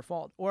necessarily your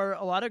fault. Or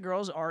a lot of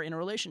girls are in a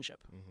relationship,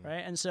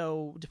 right? And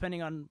so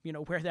depending on,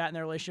 where they're at in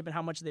their relationship and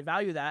how much they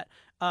value that,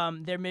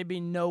 there may be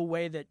no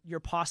way that you're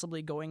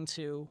possibly going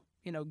to,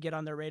 get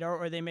on their radar,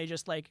 or they may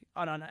just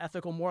on an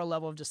ethical, moral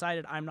level have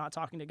decided I'm not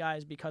talking to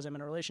guys because I'm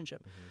in a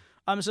relationship.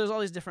 So there's all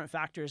these different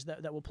factors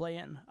that will play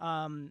in.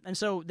 And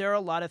so there are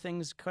a lot of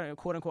things kind of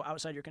quote unquote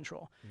outside your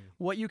control.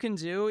 What you can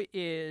do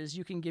is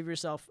you can give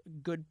yourself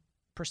good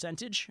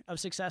percentage of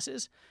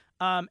successes,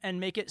 and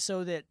make it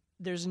so that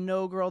there's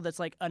no girl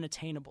that's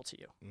unattainable to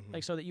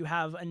you. So that you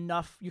have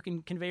enough, you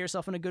can convey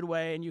yourself in a good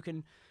way, and you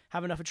can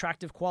have enough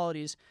attractive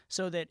qualities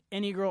so that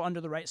any girl under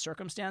the right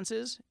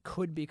circumstances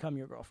could become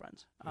your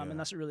girlfriend. And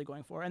that's what you're really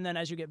going for. And then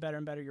as you get better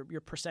and better,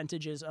 your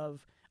percentages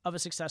of a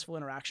successful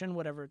interaction,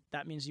 whatever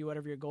that means to you,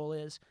 whatever your goal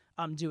is,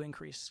 do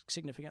increase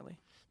significantly.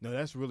 No,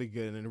 that's really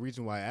good. And the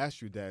reason why I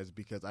asked you that is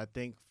because I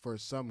think for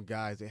some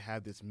guys, they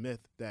have this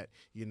myth that,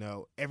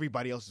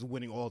 everybody else is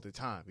winning all the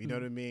time. You know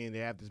what I mean? They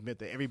have this myth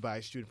that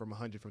everybody's shooting from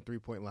 100 from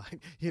 3-point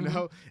line,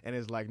 know? And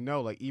it's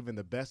no, even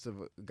the best of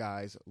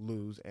guys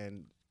lose.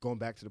 And going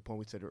back to the point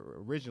we said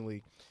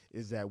originally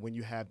is that when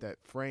you have that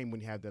frame,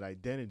 when you have that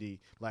identity,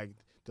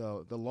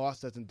 the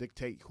loss doesn't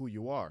dictate who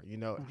you are.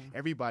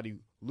 Everybody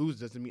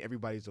loses doesn't mean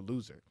everybody's a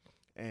loser.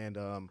 And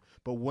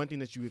but one thing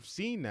that you have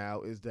seen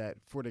now is that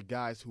for the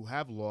guys who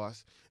have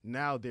lost,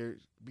 now they're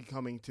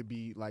becoming to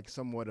be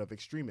somewhat of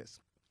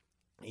extremists.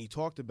 And you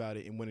talked about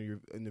it in one of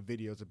in the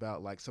videos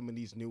about some of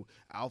these new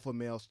alpha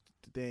male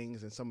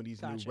things and some of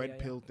these new red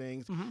pill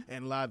things.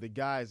 And a lot of the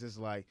guys is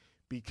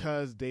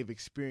because they've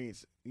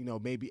experienced,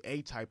 maybe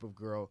a type of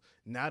girl,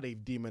 now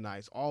they've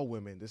demonized all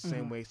women the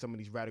same way some of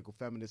these radical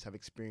feminists have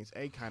experienced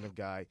a kind of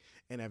guy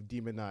and have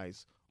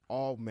demonized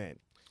all men.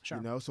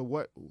 Sure. So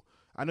what,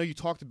 I know you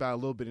talked about a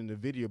little bit in the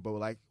video,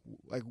 but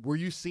were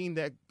you seeing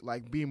that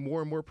being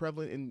more and more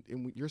prevalent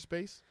in your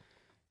space?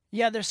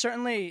 Yeah, there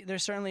certainly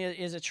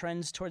is a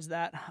trend towards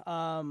that.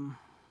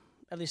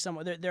 At least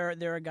somewhat.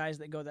 There are guys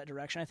that go that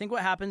direction. I think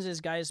what happens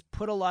is guys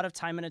put a lot of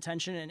time and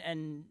attention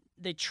and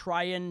they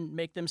try and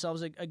make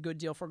themselves a good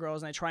deal for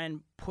girls, and they try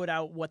and put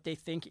out what they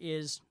think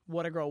is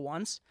what a girl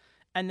wants.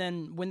 And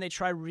then when they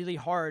try really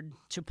hard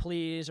to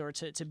please or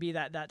to be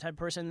that type of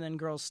person, then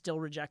girls still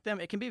reject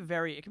them. It can be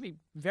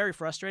very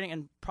frustrating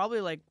and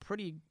probably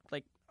pretty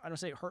I don't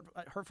say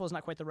hurtful is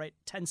not quite the right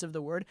tense of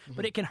the word,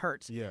 but it can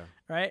hurt. Yeah.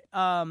 Right.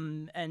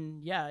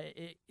 And yeah,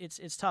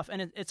 it's tough,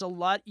 and it's a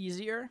lot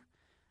easier,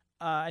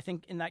 I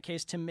think, in that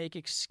case, to make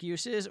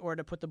excuses or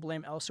to put the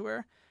blame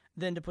elsewhere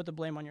than to put the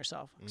blame on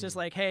yourself. It's just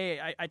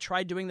hey, I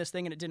tried doing this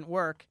thing and it didn't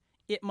work.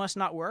 It must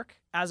not work,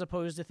 as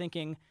opposed to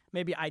thinking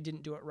maybe I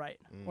didn't do it right,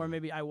 or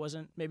maybe I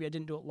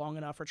didn't do it long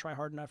enough or try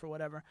hard enough or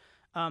whatever.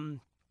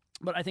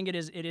 But I think it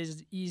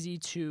is easy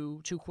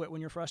to quit when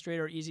you're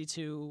frustrated, or easy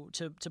to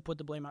put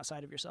the blame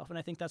outside of yourself. And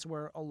I think that's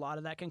where a lot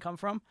of that can come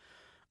from.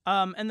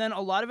 And then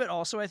a lot of it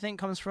also, I think,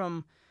 comes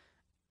from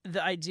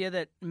the idea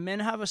that men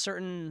have a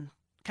certain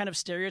kind of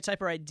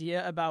stereotype or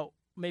idea about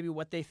maybe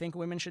what they think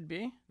women should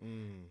be.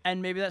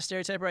 And maybe that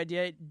stereotype or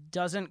idea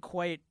doesn't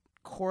quite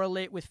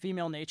correlate with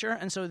female nature,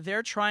 and so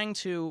they're trying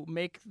to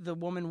make the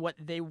woman what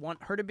they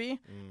want her to be,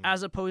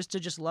 as opposed to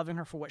just loving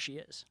her for what she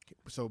is.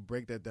 So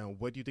break that down.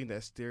 What do you think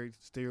that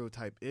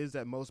stereotype is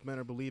that most men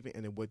are believing,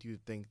 and then what do you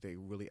think they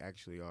really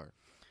actually are?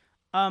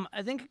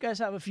 I think guys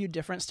have a few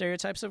different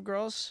stereotypes of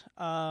girls.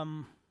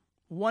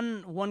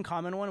 One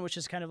common one, which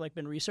has kind of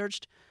been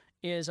researched,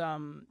 is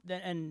and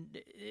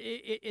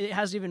it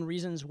has even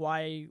reasons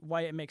why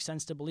it makes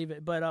sense to believe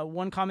it. But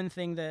one common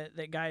thing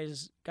that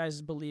guys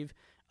believe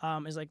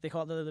is they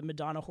call it the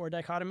Madonna whore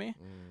dichotomy.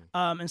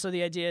 And so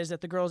the idea is that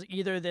the girl's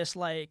either this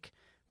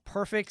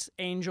perfect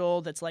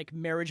angel that's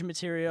marriage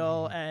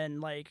material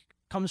and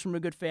comes from a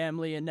good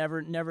family and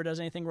never does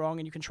anything wrong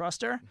and you can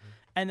trust her.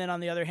 And then on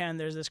the other hand,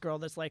 there's this girl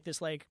that's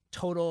this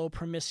total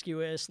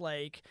promiscuous,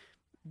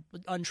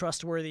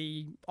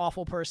 untrustworthy,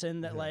 awful person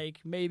that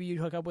maybe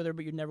you'd hook up with her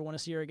but you'd never want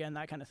to see her again,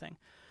 that kind of thing.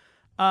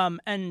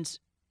 And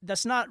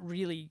that's not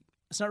really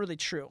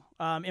true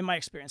in my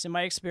experience. In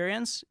my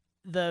experience,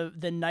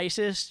 the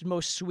nicest,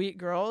 most sweet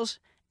girls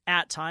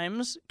at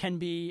times can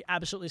be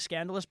absolutely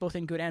scandalous, both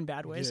in good and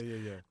bad ways.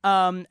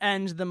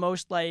 And the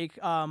most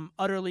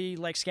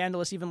utterly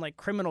scandalous, even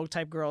criminal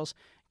type girls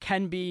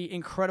can be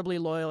incredibly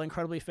loyal,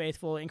 incredibly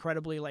faithful,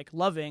 incredibly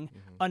loving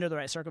under the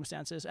right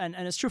circumstances. And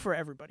it's true for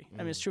everybody. I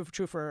mean, it's true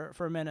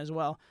for men as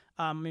well.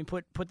 I mean,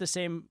 put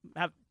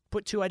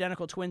two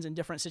identical twins in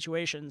different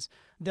situations,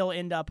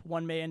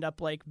 one may end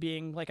up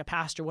being a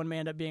pastor, one may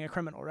end up being a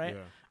criminal, right?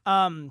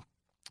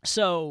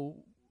 So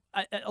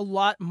a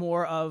lot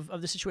more of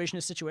the situation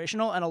is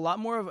situational, and a lot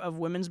more of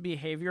women's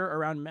behavior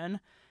around men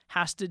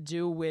has to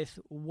do with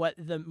what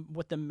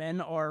the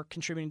men are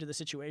contributing to the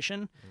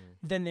situation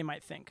than they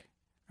might think,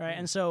 right?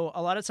 And so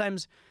a lot of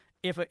times,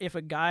 if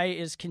a guy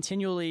is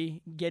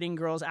continually getting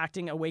girls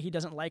acting a way he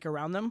doesn't like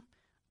around them,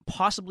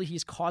 possibly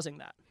he's causing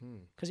that,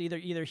 because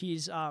either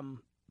he's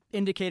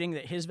indicating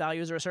that his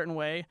values are a certain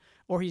way,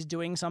 or he's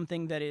doing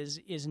something that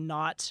is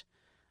not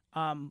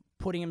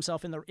putting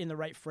himself in the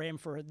right frame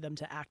for them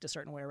to act a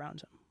certain way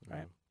around him,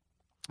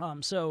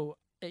 right? So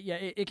yeah,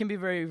 it can be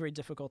very, very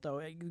difficult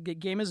though. The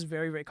game is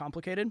very, very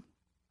complicated.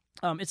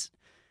 It's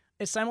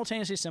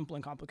simultaneously simple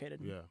and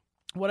complicated. Yeah.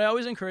 What I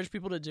always encourage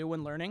people to do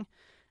when learning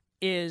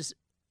is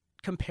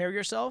compare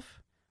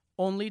yourself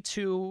only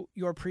to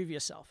your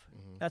previous self.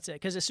 That's it.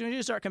 Because as soon as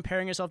you start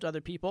comparing yourself to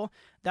other people,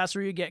 that's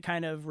where you get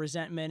kind of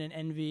resentment and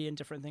envy and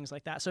different things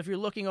like that. So if you're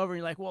looking over and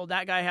you're like, well,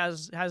 that guy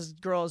has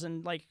girls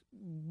and like,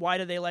 why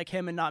do they like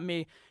him and not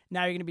me?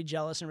 Now you're going to be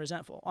jealous and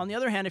resentful. On the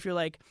other hand, if you're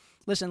like,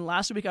 listen,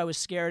 last week I was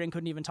scared and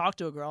couldn't even talk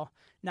to a girl.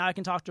 Now I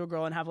can talk to a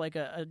girl and have like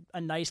a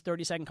nice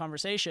 30-second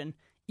conversation.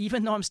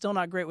 Even though I'm still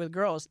not great with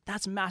girls,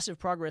 that's massive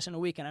progress in a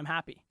week and I'm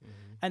happy.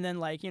 And then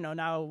like,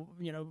 now,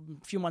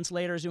 a few months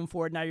later, zoom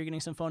forward, now you're getting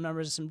some phone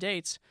numbers and some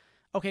dates.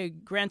 Okay,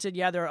 granted,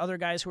 yeah, there are other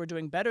guys who are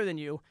doing better than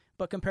you,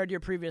 but compared to your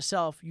previous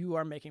self, you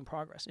are making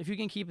progress. If you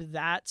can keep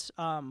that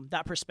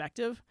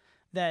perspective,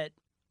 that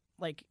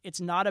like it's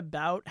not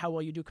about how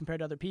well you do compared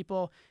to other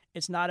people.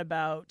 It's not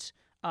about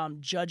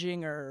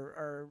judging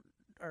or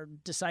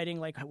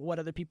deciding like what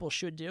other people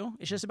should do.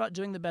 It's just about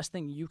doing the best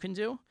thing you can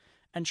do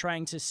and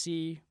trying to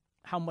see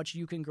how much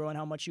you can grow and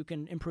how much you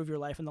can improve your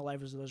life and the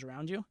lives of those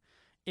around you.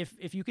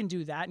 If you can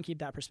do that and keep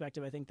that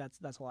perspective, I think that's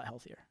a lot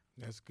healthier.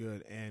 That's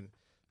good. And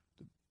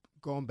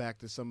going back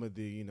to some of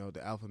the,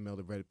 the alpha male,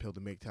 the red pill, the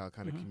MGTOW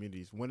kind of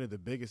communities, one of the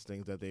biggest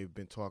things that they've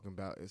been talking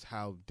about is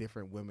how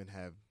different women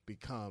have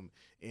become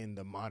in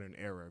the modern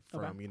era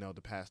from,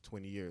 the past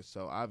 20 years.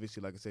 So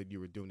obviously, like I said, you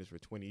were doing this for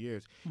 20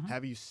 years.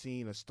 Have you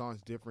seen a staunch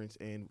difference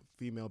in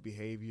female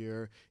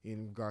behavior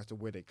in regards to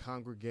where they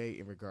congregate,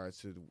 in regards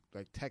to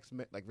like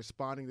like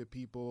responding to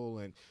people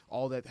and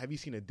all that? Have you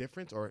seen a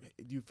difference, or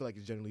do you feel like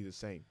it's generally the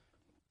same?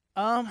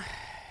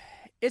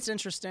 It's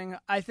interesting.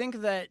 I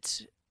think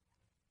that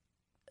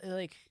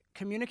like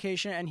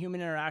communication and human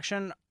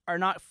interaction are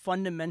not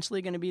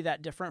fundamentally going to be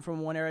that different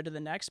from one era to the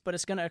next, but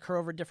it's going to occur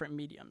over different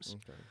mediums.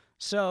 Okay.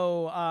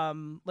 So,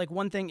 like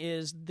one thing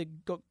is the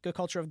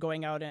culture of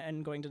going out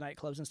and going to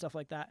nightclubs and stuff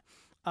like that.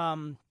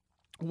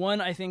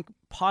 One, I think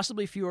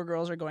possibly fewer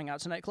girls are going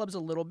out to nightclubs a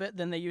little bit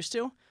than they used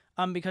to,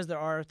 because there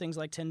are things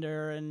like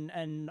Tinder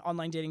and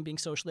online dating being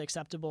socially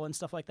acceptable and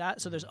stuff like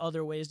that. So there's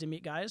other ways to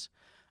meet guys.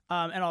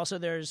 And also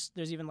there's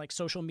even like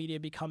social media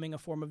becoming a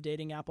form of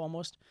dating app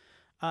almost.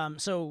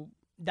 So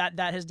that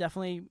has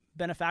definitely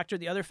been a factor.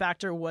 The other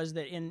factor was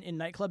that in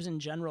nightclubs in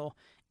general,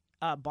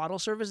 bottle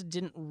service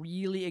didn't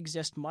really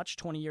exist much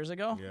 20 years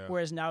ago,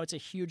 whereas now it's a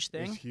huge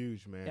thing. It's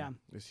huge, man. Yeah.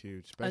 It's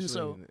huge,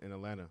 especially in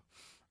Atlanta.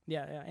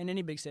 Yeah, in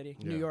any big city,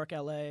 New York,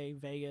 LA,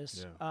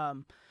 Vegas. Yeah.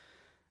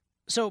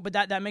 But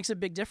that makes a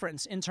big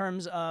difference in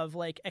terms of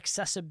like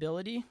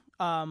accessibility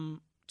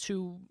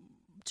to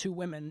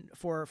women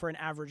for an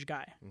average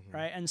guy,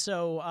 right? And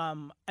so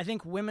I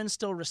think women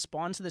still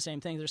respond to the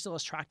same things. They're still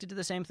attracted to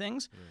the same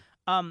things.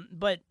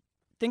 But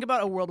think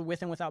about a world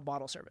with and without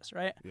bottle service,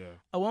 right? Yeah.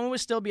 A woman would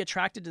still be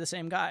attracted to the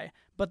same guy,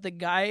 but the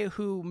guy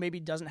who maybe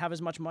doesn't have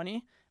as much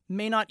money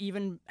may not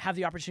even have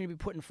the opportunity to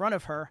be put in front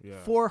of her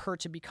for her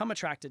to become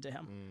attracted to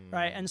him,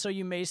 right? And so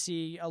you may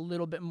see a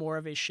little bit more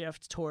of a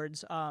shift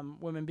towards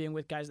women being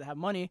with guys that have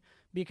money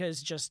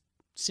because just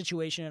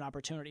situation and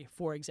opportunity,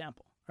 for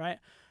example, right?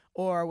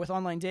 Or with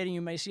online dating,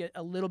 you may see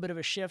a little bit of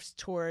a shift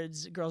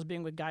towards girls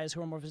being with guys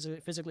who are more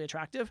physically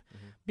attractive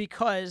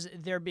because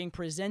they're being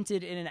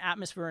presented in an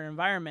atmosphere and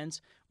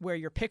environment where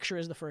your picture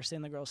is the first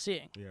thing the girl's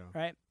seeing,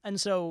 right? And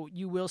so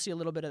you will see a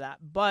little bit of that.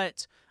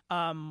 But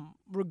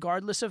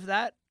regardless of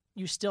that,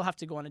 you still have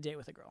to go on a date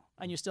with a girl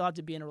and you still have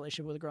to be in a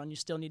relationship with a girl and you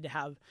still need to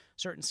have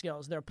certain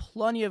skills. There are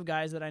plenty of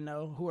guys that I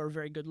know who are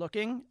very good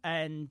looking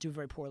and do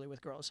very poorly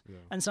with girls. Yeah.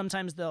 And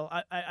sometimes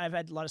I've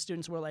had a lot of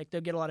students where like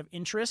they'll get a lot of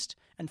interest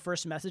and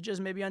first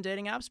messages maybe on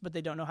dating apps, but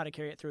they don't know how to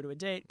carry it through to a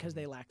date because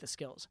they lack the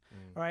skills.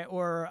 Right?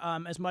 Or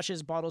as much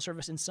as bottle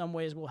service in some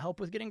ways will help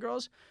with getting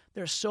girls,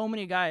 there's so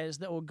many guys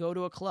that will go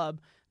to a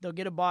club, they'll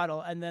get a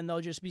bottle, and then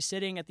they'll just be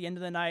sitting at the end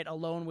of the night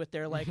alone with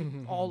their like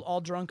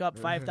all drunk up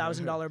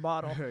 $5,000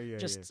 bottle,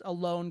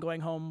 alone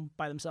going home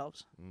by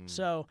themselves.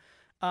 So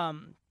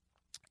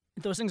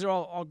those things are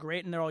all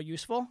great and they're all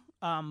useful,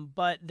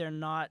 but they're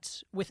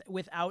not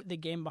without the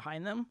game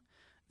behind them.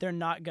 They're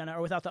not gonna,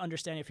 or without the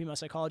understanding of female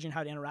psychology and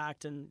how to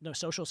interact and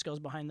social skills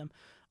behind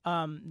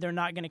them, they're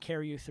not gonna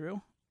carry you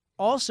through.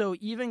 Also,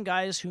 even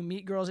guys who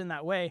meet girls in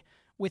that way,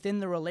 within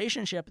the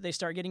relationship, they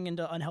start getting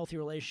into unhealthy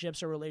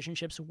relationships or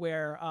relationships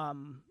where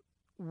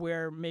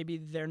maybe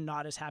they're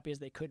not as happy as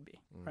they could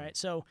be, right?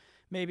 So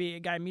maybe a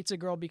guy meets a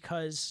girl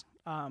because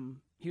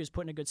he was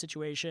put in a good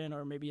situation,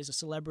 or maybe he's a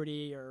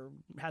celebrity or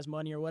has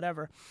money or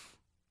whatever.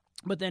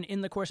 But then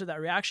in the course of that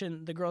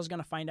reaction, the girl's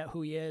going to find out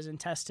who he is and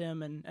test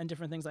him and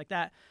different things like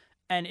that.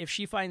 And if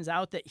she finds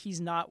out that he's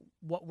not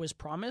what was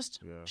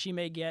promised, she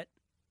may get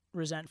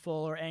resentful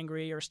or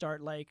angry or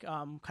start like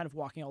kind of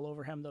walking all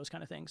over him, those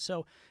kind of things.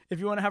 So if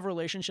you want to have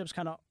relationships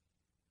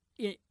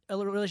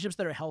relationships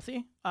that are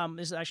healthy,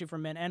 this is actually for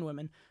men and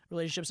women,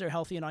 relationships that are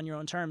healthy and on your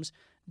own terms,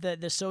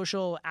 the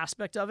social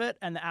aspect of it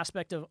and the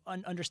aspect of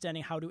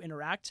understanding how to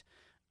interact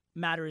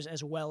matters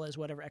as well as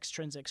whatever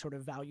extrinsic sort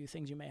of value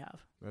things you may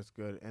have. That's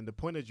good. And the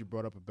point that you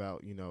brought up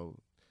about,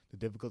 the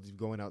difficulties of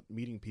going out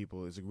meeting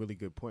people is a really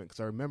good point, because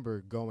I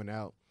remember going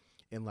out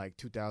in like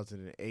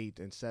 2008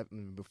 and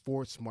 7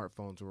 before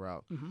smartphones were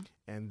out. Mm-hmm.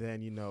 And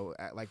then,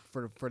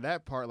 for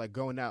that part, like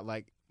going out,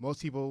 like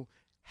most people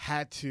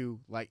had to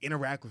like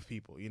interact with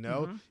people,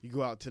 Mm-hmm. You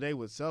go out today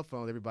with cell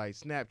phones,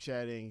 everybody's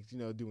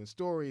Snapchatting, doing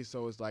stories.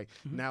 So it's like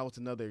now it's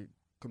another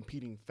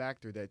competing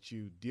factor that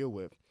you deal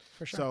with.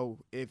 For sure. So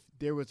if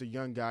there was a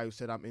young guy who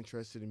said, I'm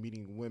interested in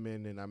meeting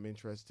women and I'm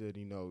interested,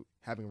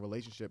 having a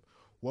relationship,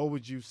 what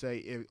would you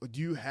say? Do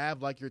you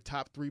have like your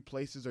top 3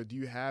 places, or do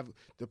you have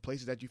the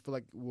places that you feel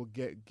like will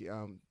give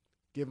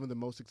them the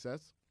most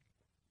success?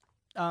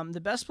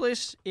 The best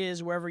place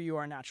is wherever you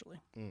are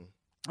naturally.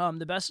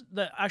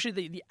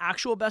 The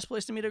actual best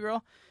place to meet a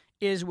girl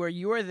is where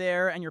you are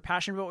there and you're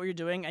passionate about what you're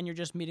doing and you're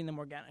just meeting them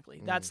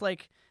organically. That's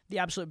like the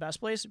absolute best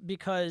place,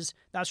 because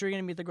that's where you're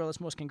going to meet the girl that's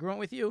most congruent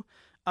with you.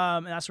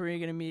 And that's where you're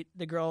going to meet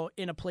the girl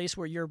in a place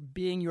where you're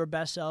being your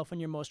best self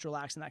and you're most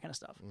relaxed and that kind of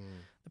stuff.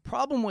 The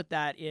problem with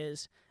that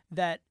is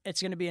that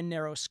it's going to be a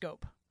narrow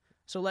scope.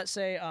 So let's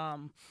say,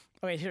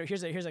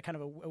 here's a kind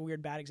of a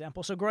weird bad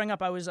example. So growing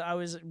up, I was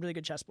a really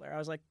good chess player. I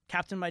was like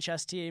captain of my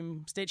chess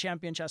team, state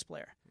champion chess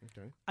player.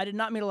 Okay. I did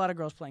not meet a lot of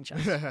girls playing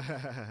chess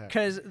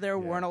because there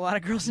weren't a lot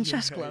of girls in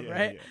chess club,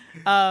 right?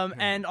 Yeah.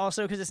 And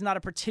also because it's not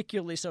a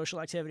particularly social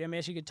activity. I mean, I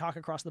guess you could talk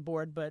across the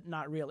board, but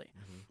not really.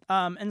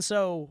 And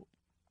so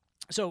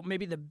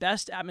maybe the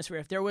best atmosphere,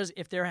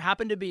 if there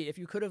happened to be, if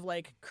you could have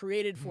like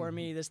created for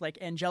me this like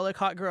angelic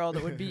hot girl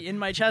that would be in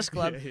my chess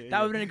club, that would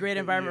have been a great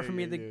environment for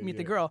me to meet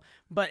the girl.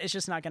 But it's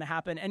just not going to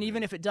happen. And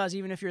even if it does,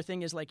 even if your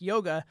thing is like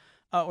yoga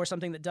or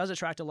something that does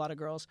attract a lot of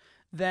girls,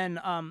 then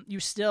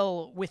you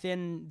still,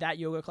 within that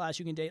yoga class,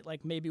 you can date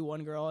like maybe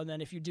one girl. And then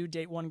if you do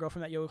date one girl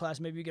from that yoga class,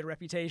 maybe you get a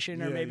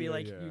reputation, or maybe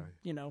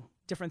you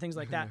different things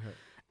like that.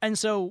 And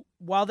so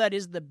while that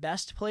is the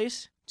best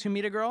place to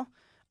meet a girl,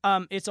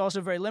 it's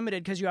also very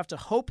limited, because you have to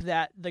hope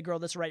that the girl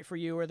that's right for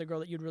you or the girl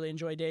that you'd really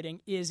enjoy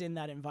dating is in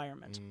that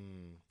environment.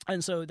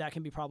 And so that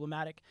can be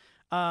problematic.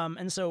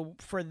 And so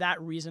for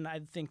that reason,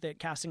 I think that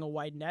casting a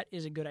wide net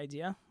is a good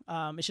idea.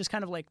 It's just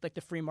kind of like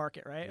the free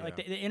market, right? Yeah. Like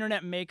the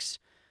internet makes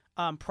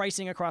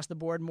pricing across the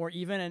board more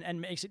even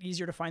and makes it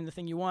easier to find the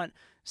thing you want.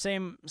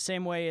 Same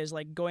way as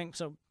like going...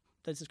 So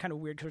this is kind of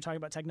weird because we're talking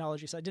about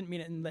technology, so I didn't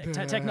mean it in the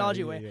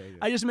technology way. Yeah.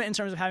 I just meant in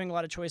terms of having a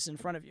lot of choices in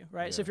front of you,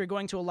 right? Yeah. So if you're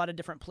going to a lot of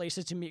different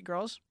places to meet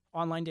girls,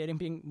 online dating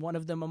being one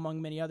of them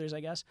among many others, I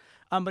guess.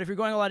 But if you're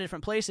going a lot of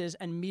different places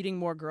and meeting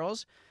more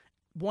girls,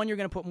 one, you're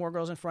going to put more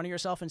girls in front of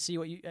yourself and see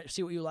what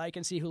you like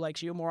and see who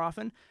likes you more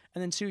often.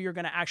 And then 2, you're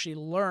going to actually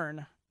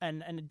learn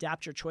and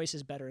adapt your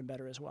choices better and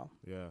better as well.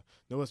 Yeah.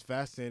 What's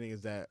fascinating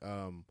is that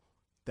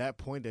that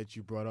point that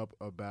you brought up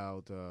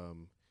about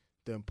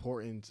the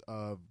importance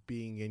of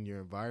being in your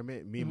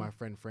environment. Me and my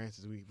friend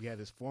Francis, we had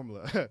this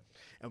formula,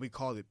 and we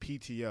called it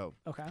PTO.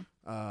 Okay.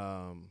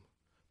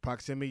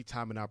 Proximity,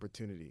 time, and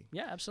opportunity.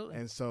 Yeah, absolutely.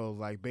 And so,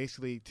 like,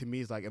 basically, to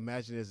me, it's like,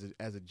 imagine it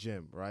as a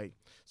gym, right?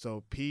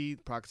 So,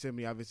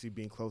 proximity, obviously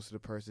being close to the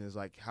person, is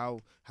like,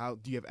 how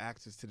do you have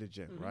access to the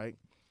gym, right?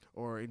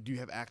 Or do you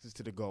have access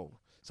to the goal?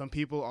 Some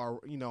people are,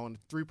 on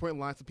the 3-point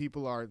line. Some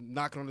people are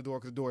knocking on the door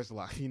because the door is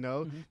locked,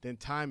 Then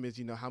time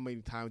is, how many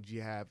times do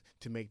you have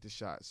to make the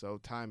shot? So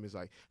time is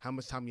like how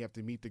much time you have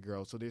to meet the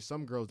girl. So there's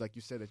some girls, like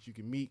you said, that you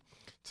can meet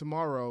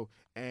tomorrow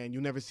and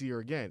you'll never see her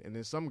again. And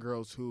there's some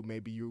girls who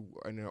maybe you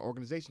are in an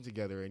organization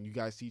together and you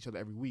guys see each other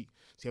every week.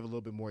 So you have a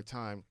little bit more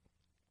time.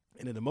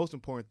 And then the most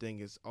important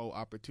thing is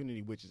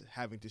opportunity, which is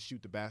having to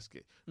shoot the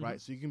basket, right?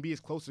 So you can be as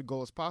close to the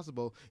goal as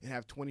possible and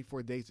have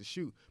 24 days to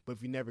shoot. But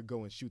if you never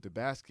go and shoot the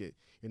basket,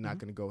 you're not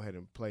going to go ahead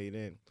and play it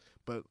in.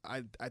 But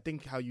I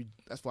think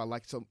that's why I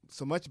like so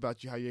much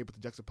about you, how you're able to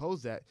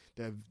juxtapose that.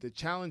 The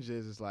challenge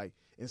is like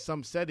in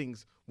some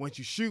settings, once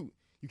you shoot,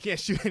 you can't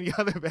shoot any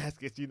other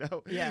baskets,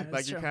 Yeah,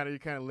 like you're kind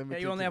of limited. Yeah,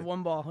 you only have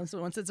one ball.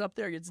 Once it's up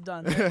there, it's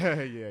done.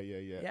 Right? Yeah.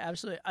 Yeah,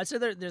 absolutely. I'd say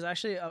there's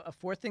actually a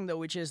fourth thing though,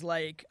 which is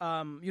like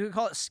you could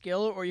call it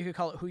skill or you could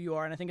call it who you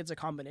are, and I think it's a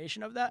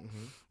combination of that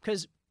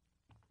because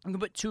you can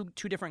put two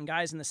different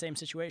guys in the same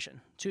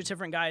situation, 2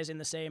 different guys in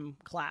the same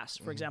class.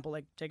 For example,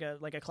 like take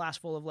a class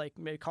full of like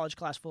maybe college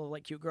class full of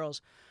like cute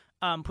girls.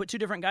 Put 2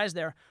 different guys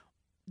there.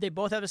 They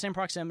both have the same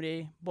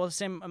proximity, both the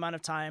same amount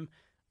of time.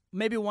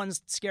 Maybe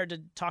one's scared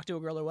to talk to a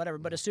girl or whatever,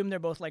 but assume they're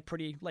both like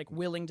pretty like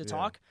willing to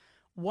talk.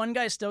 One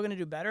guy's still going to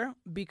do better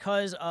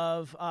because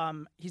of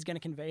he's going to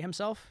convey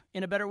himself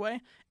in a better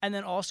way, and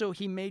then also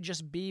he may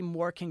just be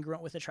more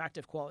congruent with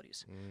attractive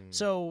qualities.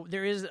 So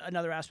there is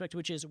another aspect,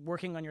 which is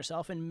working on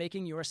yourself and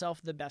making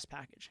yourself the best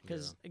package.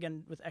 Because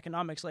again, with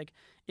economics, like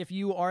if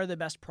you are the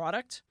best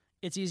product,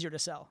 it's easier to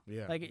sell.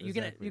 Yeah, like you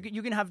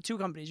can have 2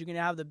 companies. You can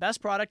have the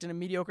best product and a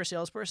mediocre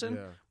salesperson,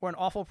 or an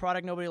awful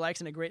product nobody likes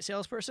and a great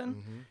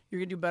salesperson. You're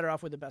gonna do better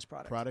off with the best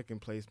product. Product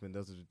and placement;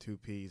 those are the 2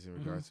 P's in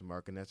regards to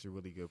marketing. That's a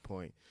really good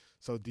point.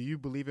 So, do you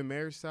believe in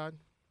marriage, Todd?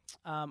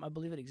 I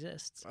believe it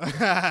exists. No,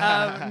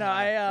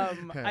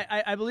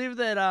 I believe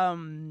that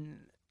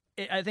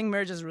I think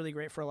marriage is really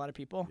great for a lot of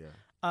people. Yeah.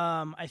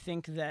 I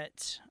think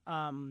that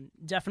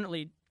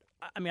definitely,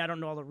 I mean, I don't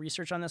know all the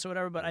research on this or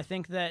whatever, but I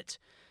think that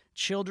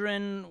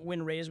children,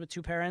 when raised with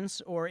two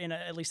parents or in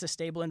at least a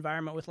stable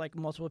environment with like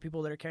multiple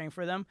people that are caring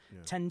for them,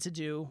 tend to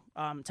do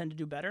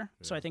better.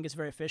 Yeah. So I think it's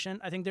very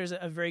efficient. I think there's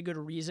a very good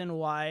reason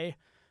why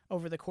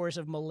over the course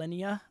of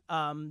millennia,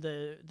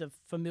 the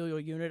familial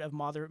unit of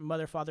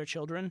mother, father,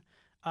 children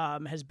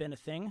has been a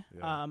thing.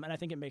 Yeah. And I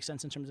think it makes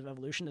sense in terms of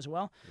evolution as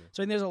well. Yeah.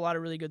 So I think there's a lot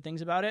of really good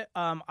things about it.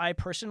 I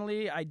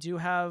personally, I do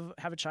have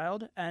a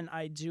child, and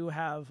I do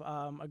have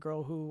a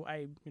girl who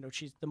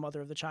she's the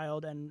mother of the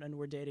child, and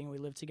we're dating and we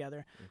live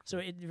together. Okay. So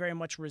it very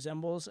much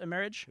resembles a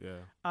marriage. Yeah.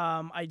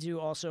 I do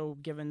also,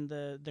 given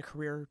the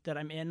career that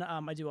I'm in,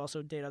 I do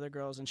also date other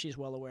girls, and she's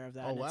well aware of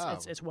that. Oh, wow.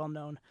 It's well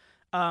known.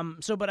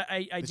 But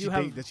I do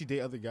have. Does she date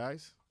other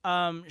guys?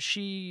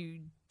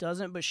 She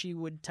doesn't, but she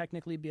would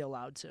technically be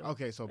allowed to.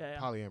 Okay, so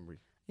polyamory.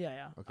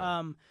 Yeah.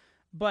 Okay.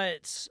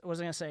 But what was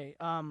I gonna say?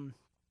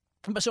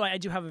 But so I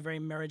do have a very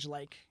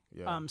marriage-like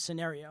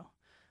scenario,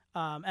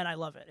 and I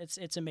love it.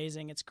 It's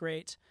amazing. It's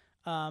great.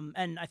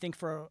 And I think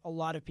for a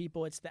lot of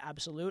people, it's the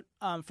absolute.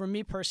 For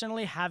me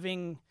personally,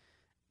 having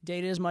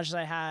dated as much as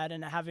I had,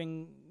 and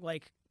having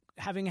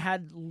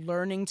had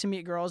learning to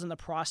meet girls in the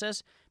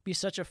process be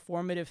such a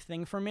formative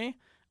thing for me.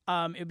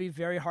 It'd be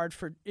very hard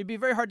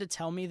to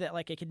tell me that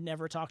like I could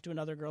never talk to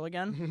another girl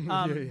again.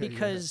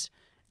 Because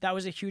that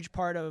was a huge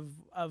part of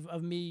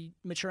me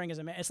maturing as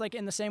a man. It's like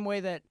in the same way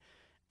that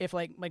if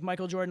like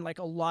Michael Jordan, like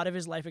a lot of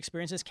his life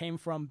experiences came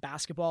from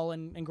basketball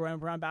and growing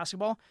up around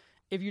basketball.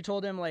 If you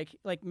told him like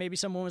maybe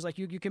someone was like,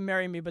 you can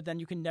marry me, but then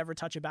you can never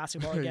touch a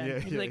basketball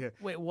again. He'd be like,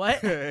 wait,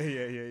 what? Yeah.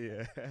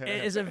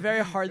 It is a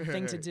very hard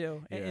thing to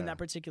do in that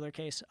particular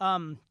case.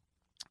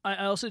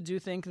 I also do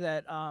think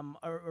that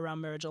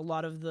around marriage, a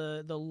lot of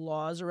the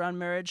laws around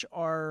marriage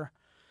are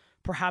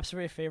perhaps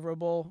very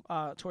favorable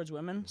towards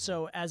women. Mm-hmm.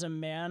 So as a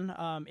man,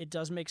 it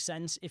does make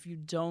sense if you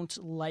don't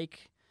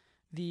like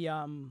the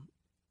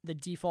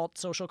default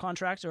social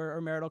contract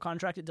or marital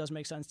contract, it does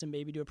make sense to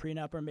maybe do a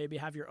prenup or maybe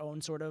have your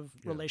own sort of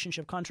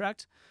relationship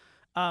contract.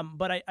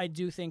 But I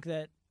do think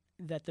that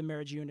the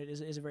marriage unit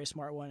is a very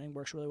smart one and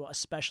works really well,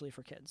 especially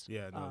for kids.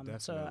 Yeah, no, definitely.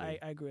 So I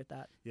agree with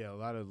that. Yeah, a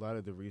lot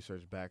of the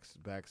research backs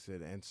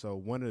it. And so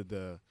one of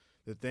the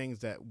things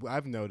that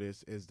I've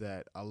noticed is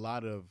that a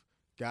lot of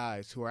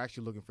guys who are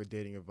actually looking for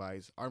dating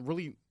advice are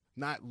really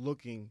not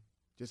looking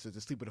just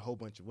to sleep with a whole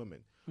bunch of women.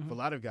 Mm-hmm. For a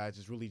lot of guys,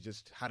 it's really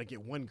just how to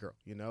get one girl,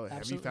 Absolutely.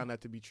 Have you found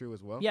that to be true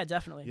as well? Yeah,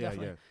 definitely. Yeah.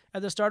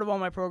 At the start of all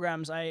my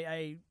programs,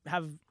 I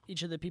have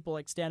each of the people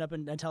like stand up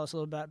and tell us a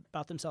little bit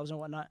about themselves and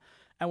whatnot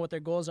and what their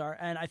goals are.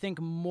 And I think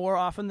more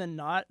often than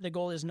not, the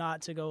goal is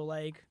not to go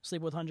like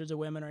sleep with hundreds of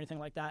women or anything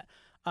like that.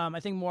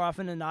 I think more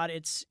often than not,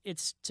 it's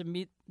to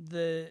meet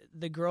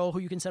the girl who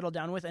you can settle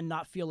down with and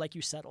not feel like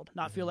you settled,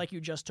 not feel like you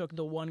just took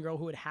the one girl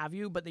who would have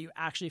you, but that you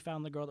actually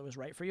found the girl that was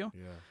right for you.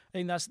 Yeah. I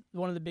think that's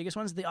one of the biggest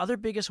ones. The other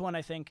biggest one,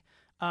 I think,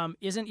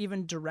 isn't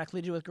even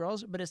directly to do with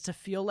girls, but it's to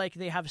feel like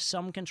they have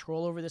some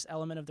control over this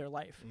element of their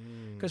life.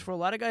 Because for a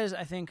lot of guys,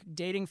 I think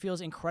dating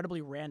feels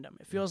incredibly random.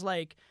 It feels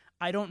like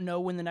I don't know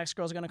when the next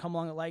girl's going to come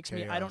along that likes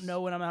me. I don't know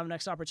when I'm going to have the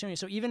next opportunity.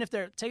 So even if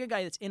take a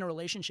guy that's in a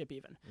relationship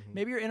even.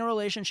 Maybe you're in a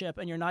relationship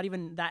and you're not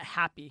even that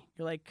happy.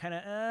 You're like kind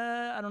of,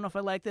 I don't know if I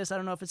like this. I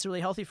don't know if it's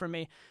really healthy for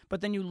me.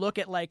 But then you look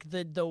at like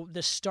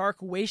the stark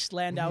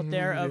wasteland out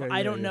there of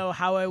I don't know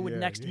how I would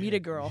next meet a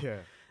girl. Yeah.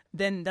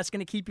 Then that's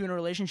going to keep you in a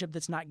relationship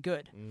that's not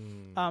good.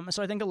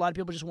 So I think a lot of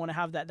people just want to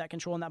have that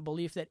control and that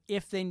belief that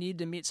if they need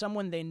to meet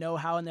someone, they know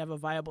how and they have a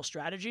viable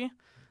strategy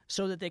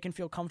so that they can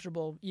feel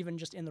comfortable even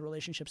just in the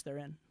relationships they're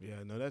in.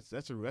 Yeah, no,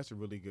 that's a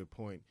really good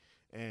point.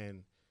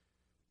 And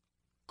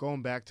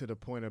going back to the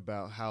point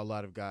about how a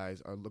lot of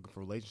guys are looking for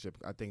a relationship,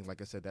 I think, like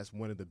I said, that's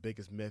one of the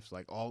biggest myths.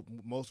 Like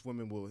most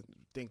women will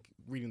think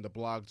reading the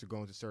blogs or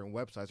going to certain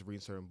websites or reading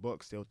certain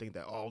books, they'll think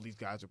that all these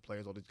guys are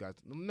players, all these guys.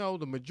 No,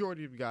 the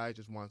majority of guys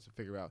just wants to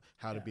figure out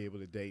how to be able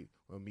to date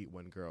or meet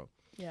one girl.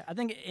 Yeah, I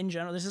think in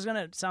general, this is going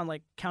to sound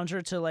like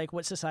counter to like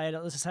what the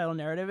societal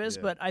narrative is,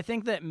 but I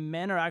think that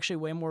men are actually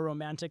way more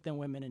romantic than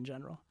women in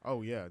general.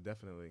 Oh, yeah,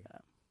 definitely. Yeah.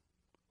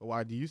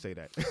 Why do you say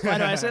that? Why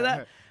do I say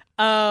that?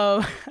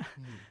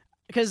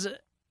 Because,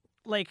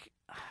 like,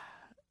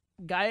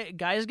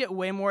 guys get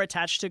way more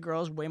attached to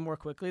girls way more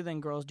quickly than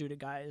girls do to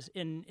guys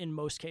in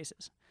most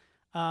cases.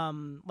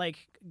 Like,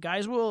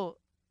 girls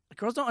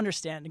don't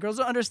understand. Girls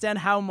don't understand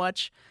how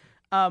much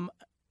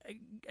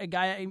a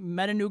guy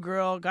met a new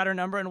girl, got her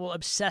number, and will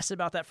obsess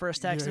about that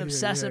first text and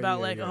obsess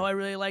about oh, I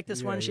really like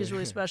this one. She's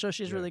really special.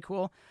 She's really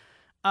cool.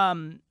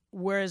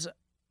 Whereas,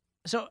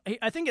 so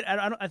I think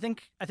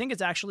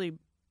it's actually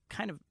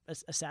kind of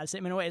a sad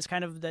statement in a way. It's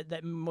kind of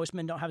that most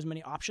men don't have as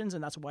many options,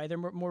 and that's why they're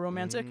more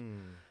romantic.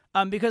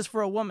 Because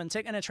for a woman,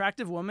 an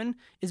attractive woman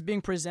is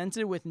being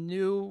presented with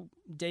new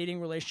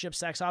dating, relationship,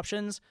 sex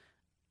options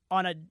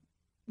on a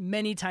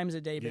many times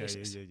a day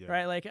basis,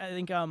 right? Like I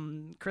think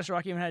Chris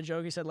Rock even had a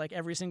joke. He said like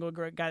every single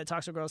guy that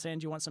talks to a girl is saying,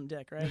 "Do you want some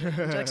dick?" Right? Would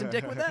you like some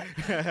dick with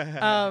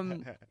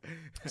that?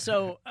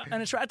 So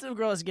an attractive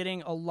girl is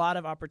getting a lot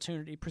of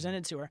opportunity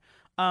presented to her.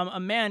 A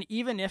man,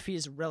 even if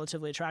he's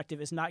relatively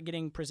attractive, is not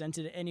getting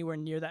presented anywhere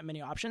near that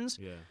many options.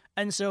 Yeah.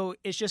 And so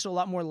it's just a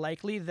lot more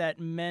likely that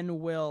men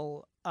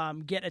will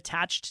get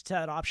attached to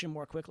that option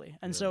more quickly.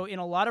 And so in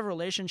a lot of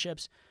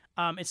relationships,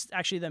 it's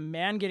actually the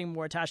man getting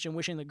more attached and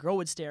wishing the girl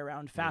would stay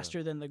around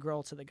faster than the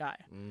girl to the guy.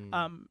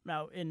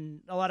 Now,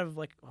 in a lot of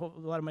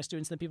my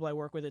students, the people I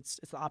work with, it's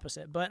the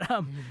opposite. But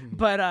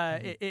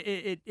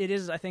it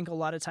is, I think, a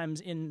lot of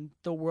times in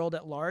the world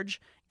at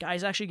large,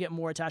 guys actually get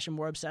more attached and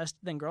more obsessed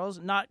than girls,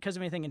 not because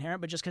of anything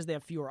inherent, but just because they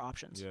have fewer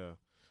options. Yeah.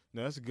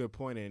 No, that's a good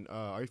point. And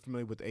are you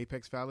familiar with the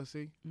apex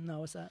fallacy? No,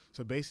 what's that?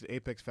 So basically,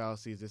 apex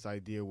fallacy is this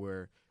idea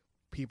where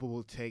people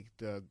will take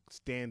the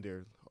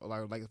standard,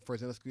 like for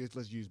example,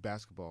 let's use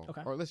basketball,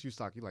 or let's use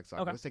soccer. You like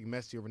soccer? Let's take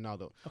Messi or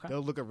Ronaldo.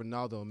 They'll look at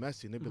Ronaldo and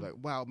Messi, and they'll be like,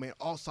 "Wow, man,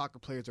 all soccer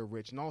players are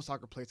rich, and all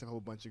soccer players have a whole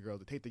bunch of girls."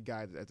 They take the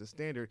guy as a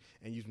standard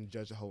and use them to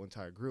judge the whole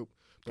entire group.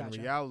 But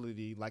in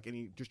reality, like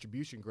any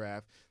distribution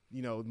graph,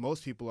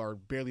 most people are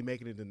barely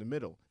making it in the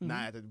middle,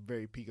 not at the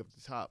very peak of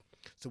the top.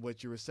 So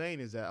what you were saying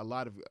is that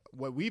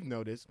what we've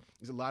noticed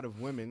is a lot of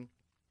women,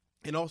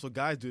 and also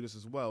guys do this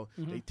as well.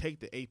 They take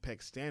the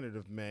apex standard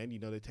of men.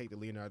 They take the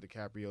Leonardo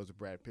DiCaprios, the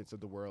Brad Pitts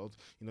of the world,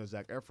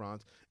 Zac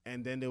Efrons,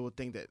 and then they will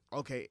think that,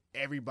 okay,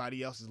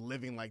 everybody else is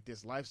living like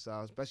this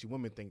lifestyle, especially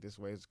women think this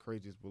way. It's the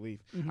craziest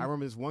belief. I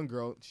remember this one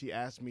girl, she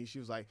asked me, she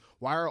was like,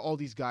 why are all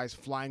these guys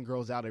flying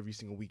girls out every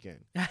single weekend?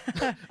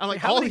 I'm like,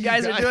 how many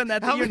guys are doing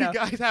that? How many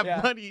guys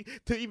have money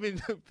to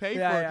even pay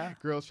for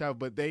girls travel?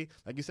 But they,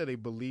 like you said, they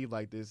believe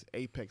like this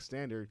apex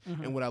standard.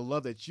 And what I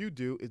love that you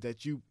do is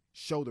that you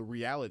show the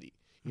reality.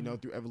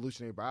 Through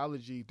evolutionary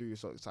biology, through your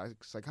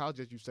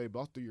psychology, as you say, but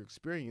also through your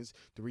experience,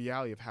 the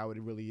reality of how it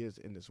really is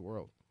in this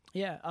world.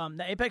 Yeah,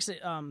 the apex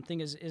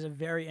thing is a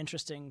very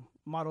interesting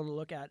model to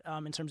look at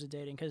in terms of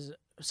dating. Because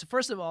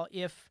first of all,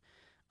 if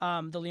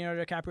the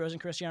Leonardo DiCaprios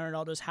and Cristiano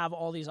Ronaldos have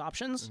all these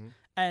options,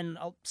 and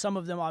some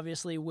of them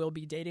obviously will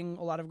be dating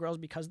a lot of girls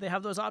because they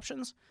have those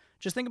options,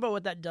 just think about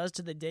what that does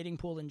to the dating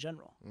pool in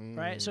general,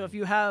 right? So if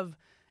you have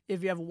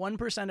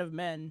 1% of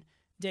men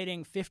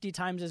dating 50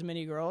 times as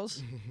many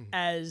girls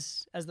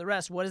as the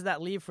rest, what does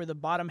that leave for the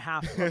bottom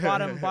half, or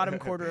bottom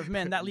quarter of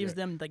men? That leaves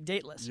them like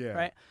dateless,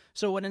 right?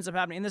 So what ends up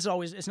happening, and this is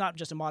always, it's not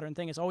just a modern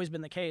thing, it's always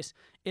been the case,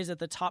 is that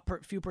the top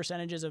few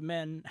percentages of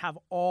men have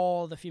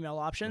all the female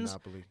options,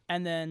 Monopoly.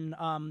 And then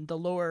the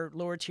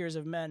lower tiers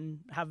of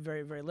men have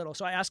very, very little.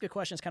 So I ask a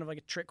question, it's kind of like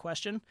a trick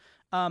question.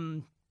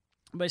 But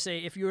I say,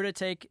 if you were to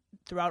take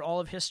throughout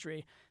all of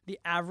history the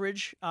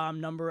average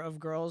number of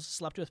girls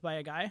slept with by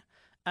a guy,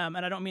 and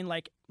I don't mean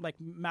like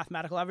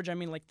mathematical average. I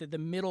mean like the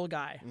middle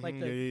guy, like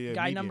the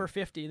guy median. Number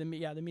 50, the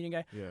median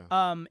guy.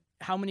 Yeah.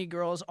 How many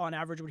girls on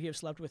average would he have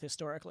slept with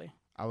historically?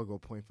 I would go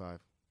 0.5.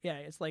 Yeah,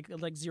 it's like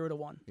 0 to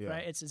 1,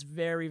 right? It's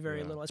very,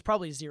 very little. It's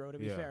probably 0 to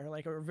be fair,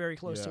 or very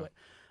close to it,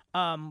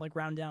 like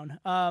round down.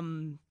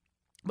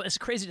 But it's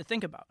crazy to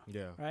think about,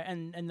 right?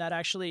 And that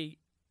actually,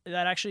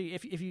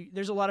 if you,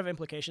 there's a lot of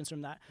implications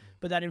from that,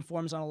 but that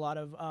informs on a lot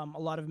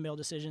of male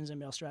decisions and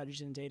male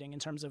strategies in dating in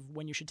terms of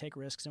when you should take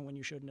risks and when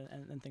you shouldn't,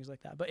 and things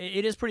like that. But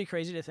it is pretty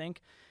crazy to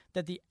think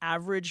that the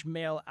average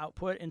male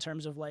output in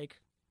terms of like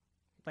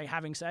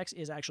having sex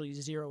is actually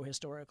 0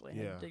 historically.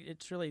 Yeah.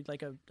 It's really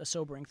like a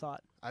sobering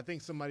thought. I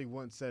think somebody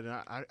once said, and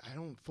I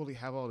don't fully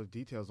have all the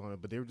details on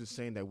it, but they were just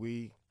saying that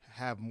we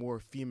have more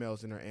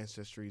females in our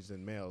ancestries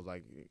than males,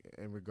 like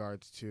in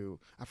regards to,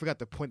 I forgot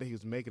the point that he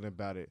was making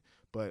about it,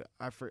 but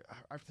I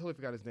totally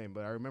forgot his name,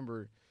 but I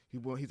remember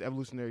he's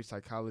evolutionary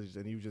psychologist,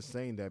 and he was just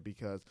saying that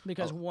because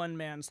one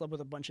man slept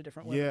with a bunch of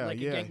different women,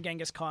 like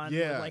Genghis Khan,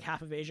 with like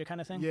half of Asia kind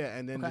of thing. Yeah,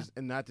 and then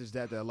and not just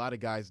that a lot of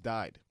guys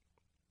died.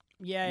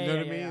 Yeah, you know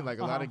what I mean? Yeah. Like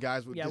a lot of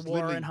guys just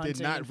literally did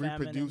not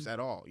reproduce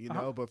at all,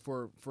 know? But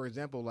for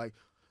example, like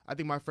I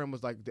think my friend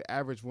was like, the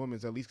average woman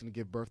is at least going to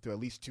give birth to at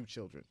least 2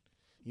 children.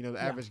 The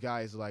average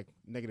guy is like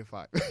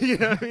 -5. You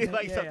know what I mean?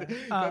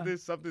 Like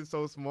something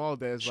so small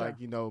that it's like,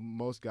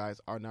 most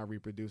guys are not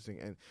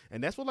reproducing.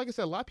 And that's what, like I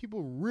said, a lot of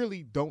people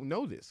really don't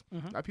know this. A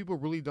lot of people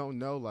really don't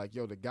know, like,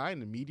 the guy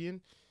in the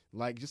median,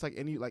 like just like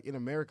in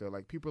America,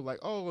 like people are like,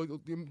 oh,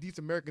 these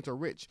Americans are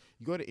rich.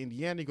 You go to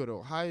Indiana, you go to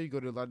Ohio, you go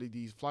to a lot of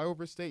these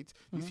flyover states.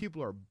 These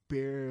people are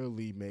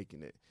barely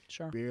making it,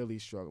 barely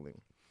struggling.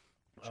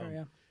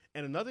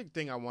 And another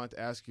thing I wanted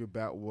to ask you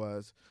about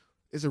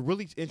is a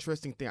really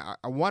interesting thing.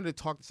 I wanted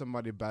to talk to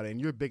somebody about it, and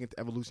you're big into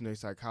evolutionary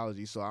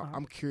psychology, so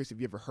I'm curious if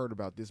you ever heard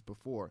about this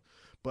before.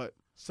 But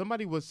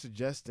somebody was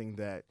suggesting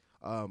that,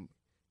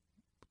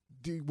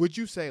 would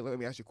you say, let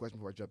me ask you a question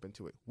before I jump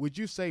into it. Would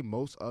you say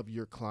most of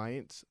your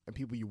clients and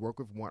people you work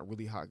with want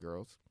really hot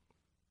girls?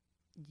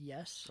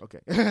 Yes. Okay.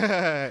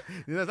 That's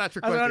not a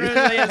trick question.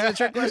 Yeah, it's a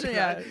trick question.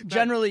 Yeah,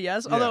 generally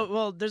yes. Although,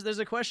 well, there's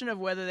a question of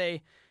whether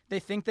they they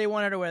think they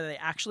want it or whether they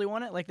actually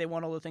want it, like they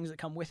want all the things that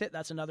come with it,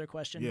 that's another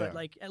question. Yeah. But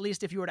like at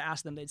least if you were to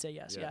ask them, they'd say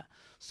yes. Yeah.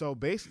 So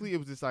basically, it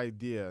was this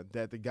idea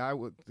that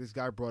this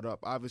guy brought up.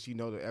 Obviously, you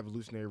know the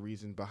evolutionary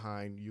reason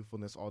behind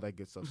youthfulness, all that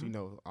good stuff. So you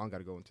know, I don't got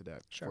to go into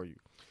that for you.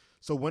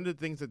 So one of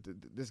the things that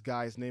this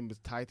guy's name is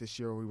Todd.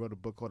 He wrote a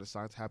book called The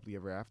Science of Happily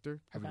Ever After.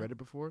 Have you read it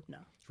before? No.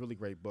 It's a really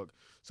great book.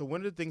 So one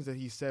of the things that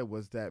he said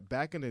was that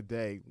back in the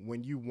day,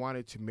 when you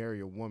wanted to marry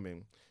a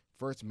woman,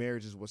 first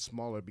marriages was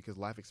smaller because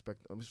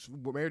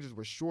marriages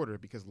were shorter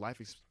because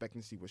life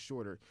expectancy was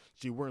shorter.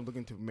 So you weren't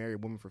looking to marry a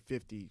woman for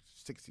 50,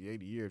 60,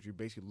 80 years. You're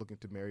basically looking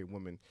to marry a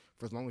woman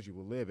for as long as you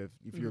will live.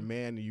 If you're a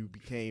man and you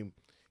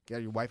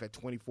got your wife at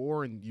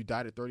 24 and you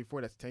died at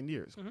 34, that's 10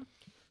 years.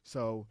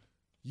 So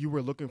you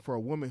were looking for a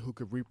woman who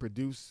could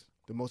reproduce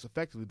the most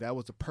effectively. That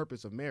was the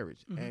purpose of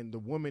marriage. And the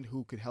woman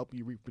who could help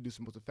you reproduce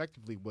the most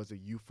effectively was a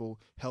youthful,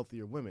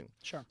 healthier woman.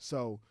 Sure.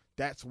 So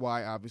that's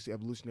why, obviously,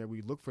 evolutionary,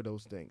 we look for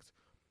those things.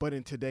 But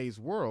in today's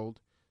world,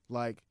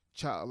 infant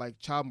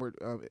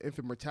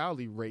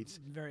mortality rates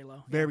very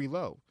low. Very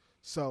low.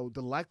 So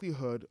the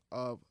likelihood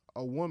of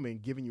a woman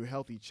giving you a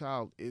healthy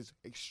child is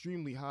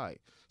extremely high.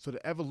 So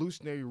the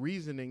evolutionary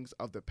reasonings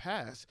of the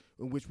past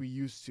in which we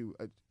used to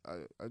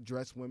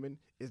address women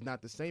is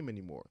not the same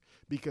anymore,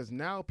 because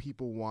now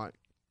people want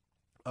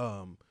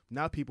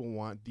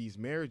these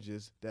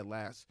marriages that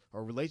last,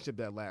 or relationship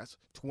that lasts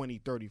 20,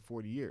 30,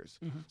 40 years.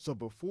 So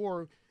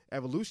before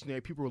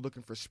evolutionary, people were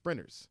looking for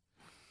sprinters,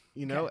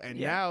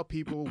 now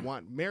people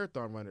want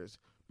marathon runners,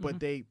 but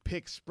they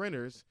pick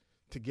sprinters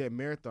to get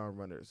marathon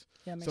runners.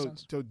 Yeah, makes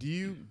sense. So do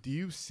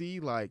you see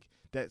like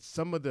that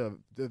some of the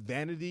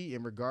vanity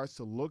in regards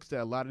to looks that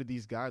a lot of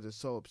these guys are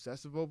so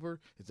obsessive over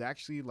is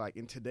actually, like,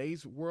 in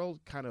today's world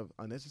kind of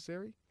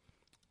unnecessary?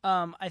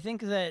 I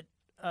think that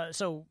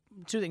so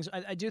two things.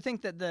 I do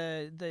think that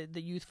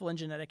the youthful and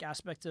genetic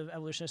aspect of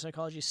evolutionary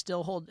psychology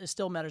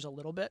still matters a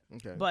little bit,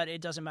 but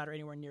it doesn't matter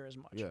anywhere near as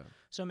much. Yeah.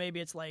 So maybe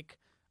it's like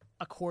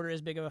a quarter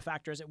as big of a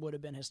factor as it would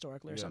have been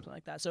historically or something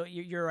like that. So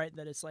you're right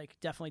that it's like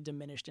definitely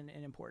diminished in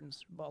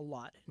importance a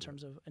lot in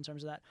terms of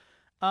that.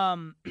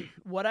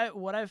 What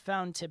I've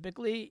found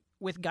typically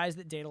with guys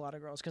that date a lot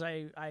of girls, because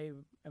I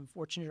am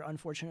fortunate or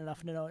unfortunate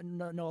enough to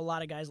know a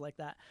lot of guys like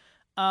that.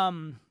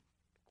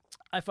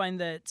 I find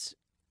that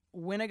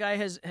when a guy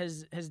has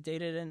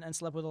dated and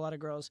slept with a lot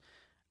of girls,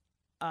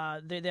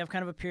 they have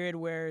kind of a period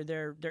where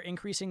they're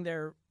increasing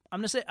their,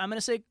 I'm gonna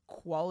say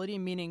quality,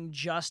 meaning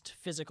just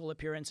physical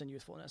appearance and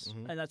youthfulness,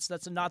 and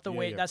that's not the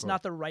way. That's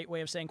not the right way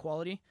of saying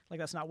quality. Like,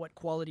 that's not what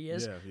quality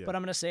is. But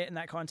I'm gonna say it in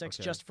that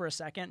context just for a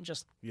second,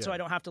 so I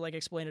don't have to like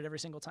explain it every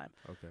single time.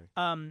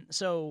 Okay.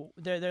 So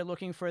they're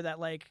looking for that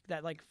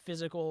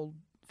physical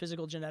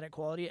genetic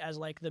quality as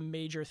like the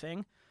major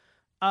thing,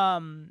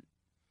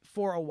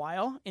 for a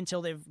while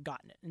until they've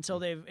gotten it.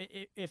 Until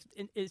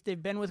if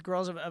they've been with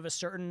girls of a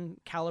certain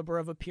caliber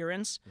of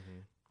appearance,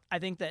 I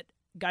think that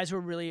guys who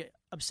are really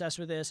obsessed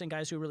with this and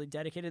guys who are really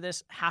dedicated to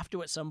this have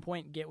to at some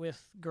point get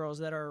with girls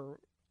that are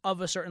of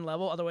a certain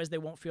level. Otherwise, they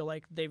won't feel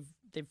like they've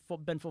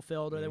been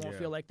fulfilled, or they won't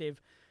feel like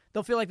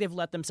they'll feel like they've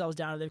let themselves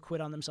down, or they've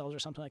quit on themselves or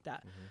something like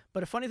that.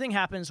 But a funny thing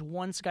happens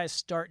once guys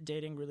start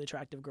dating really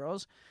attractive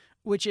girls,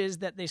 which is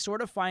that they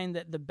sort of find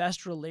that the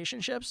best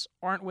relationships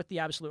aren't with the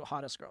absolute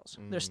hottest girls.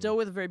 They're still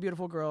with very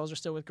beautiful girls, they're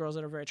still with girls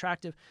that are very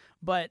attractive,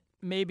 but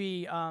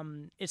maybe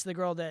it's the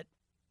girl that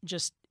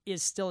just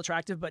is still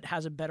attractive but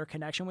has a better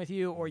connection with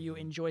you, or you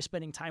enjoy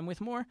spending time with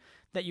more,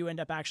 that you end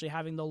up actually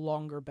having the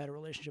longer, better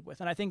relationship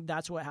with. And I think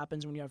that's what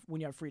happens when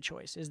you have free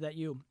choice, is that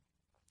you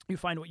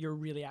find what you're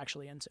really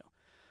actually into.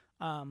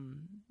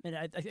 And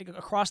I think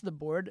across the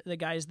board, the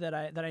guys that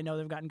I know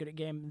that have gotten good at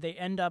game, they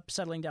end up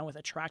settling down with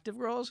attractive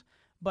girls,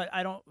 but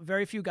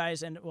very few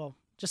guys, and well,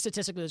 just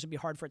statistically this would be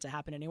hard for it to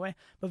happen anyway,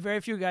 but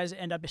very few guys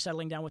end up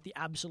settling down with the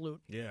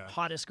absolute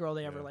hottest girl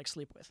they ever like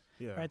sleep with.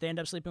 Right? They end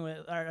up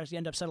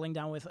settling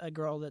down with a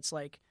girl that's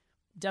like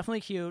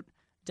definitely cute,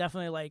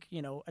 definitely like,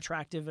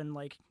 attractive, and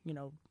like,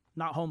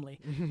 not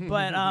homely,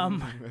 but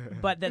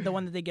but the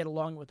one that they get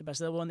along with the best,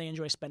 the one they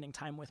enjoy spending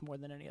time with more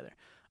than any other.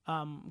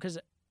 Because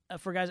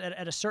for guys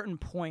at a certain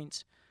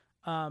point,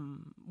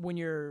 when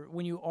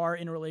you are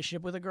in a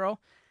relationship with a girl,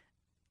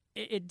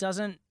 it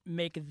doesn't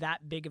make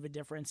that big of a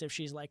difference if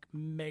she's like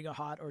mega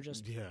hot or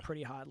just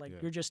pretty hot. Like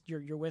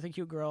you're with a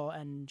cute girl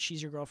and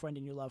she's your girlfriend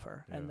and you love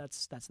her, and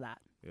that's that.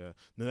 Yeah,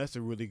 no, that's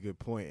a really good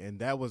point, and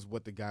that was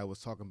what the guy was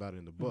talking about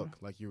in the book.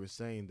 Like you were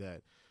saying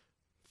that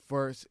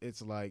first,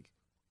 it's like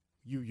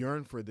you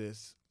yearn for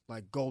this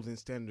like golden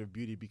standard of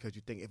beauty because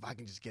you think, if I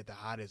can just get the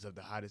hottest of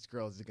the hottest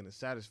girls, is it going to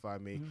satisfy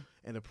me?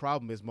 And the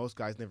problem is most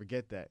guys never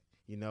get that,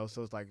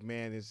 So it's like,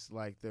 man, it's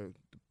like the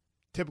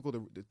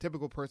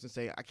typical person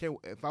say, I can't.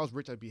 If I was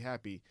rich, I'd be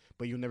happy,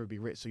 but you'll never be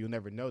rich, so you'll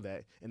never know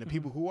that. And the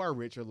people who are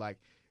rich are like,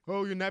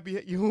 oh,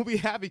 you won't be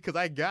happy because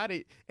I got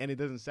it and it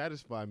doesn't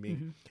satisfy me.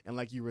 And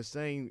like you were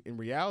saying, in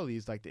reality,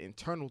 it's like the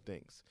internal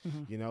things.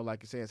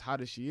 Like you say, as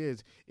hot as she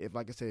is,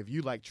 if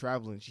you like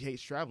traveling, she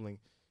hates traveling.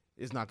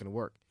 it's not going to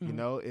work. You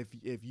know,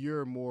 if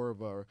you're more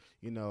of a,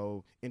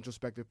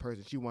 introspective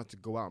person, she wants to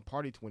go out and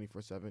party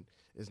 24/7,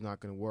 it's not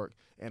going to work.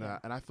 And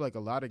I feel like a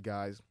lot of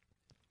guys,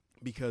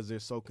 because they're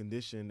so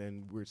conditioned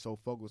and we're so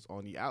focused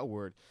on the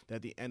outward,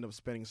 that they end up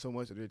spending so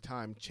much of their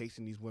time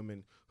chasing these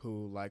women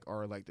who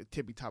are the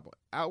tippy top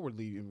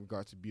outwardly in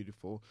regards to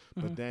beautiful,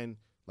 but then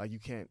you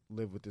can't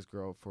live with this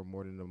girl for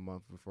more than a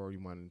month before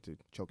you wanted to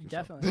choke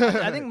yourself. Definitely.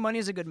 I think money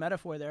is a good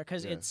metaphor there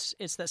because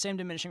it's that same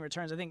diminishing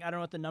returns. I don't know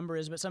what the number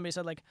is, but somebody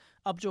said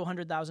up to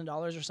 $100,000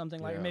 or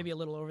something or maybe a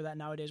little over that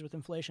nowadays with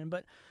inflation.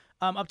 But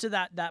up to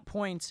that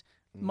point,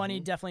 money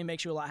definitely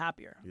makes you a lot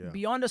happier. Yeah.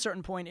 Beyond a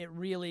certain point,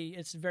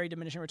 it's very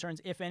diminishing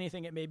returns. If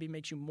anything, it maybe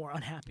makes you more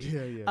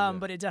unhappy.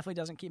 But it definitely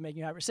doesn't keep making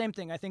you happy. Same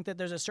thing. I think that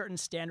there's a certain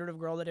standard of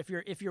girl that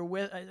if you're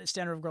with a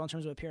standard of girl in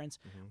terms of appearance,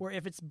 where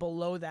if it's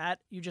below that,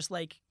 you just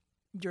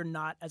you're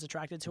not as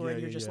attracted to her.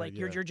 And you're just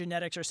your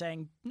genetics are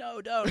saying no,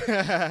 don't.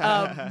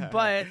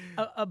 But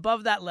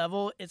above that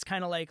level, it's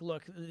kind of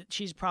look,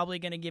 she's probably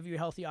going to give you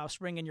healthy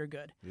offspring, and you're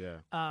good. Yeah.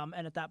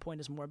 And at that point,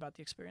 it's more about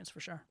the experience for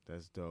sure.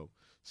 That's dope.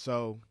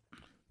 So,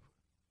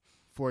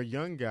 for a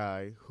young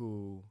guy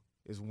who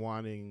is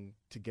wanting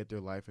to get their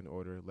life in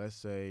order, let's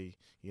say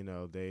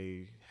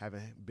they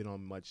haven't been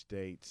on much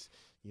dates.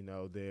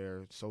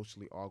 They're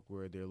socially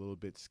awkward. They're a little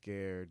bit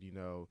scared.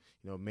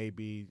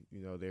 Maybe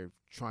they're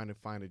trying to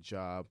find a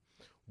job.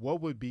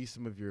 What would be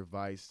some of your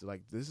advice?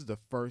 This is the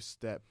first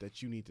step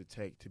that you need to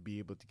take to be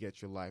able to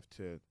get your life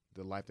to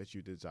the life that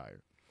you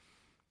desire.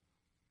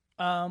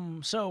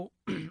 So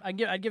I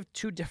give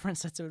two different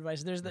sets of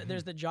advice. There's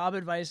the job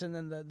advice and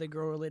then the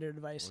girl related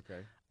advice.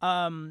 Okay.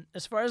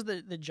 As far as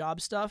the job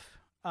stuff,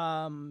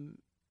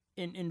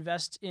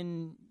 invest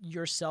in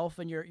yourself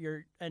and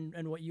your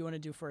and what you want to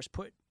do first.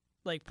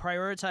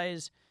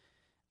 Prioritize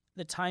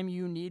the time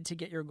you need to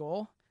get your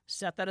goal.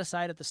 Set that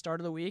aside at the start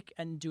of the week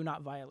and do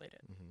not violate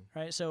it.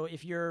 Right? So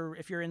if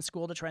you're in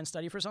school to try and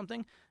study for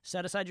something,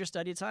 set aside your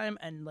study time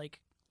and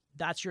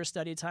that's your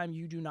study time.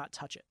 You do not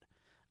touch it.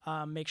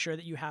 Make sure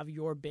that you have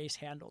your base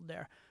handled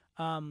there.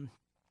 And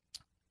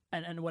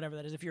whatever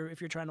that is. If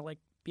you're trying to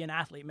be an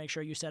athlete, make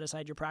sure you set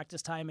aside your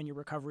practice time and your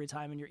recovery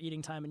time and your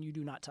eating time, and you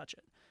do not touch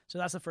it. So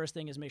that's the first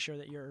thing, is make sure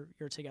that you're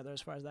together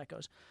as far as that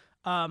goes.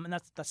 And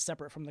that's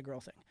separate from the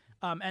girl thing.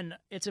 And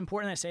it's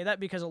important I say that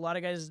because a lot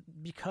of guys,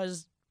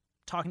 because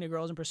talking to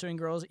girls and pursuing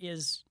girls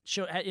is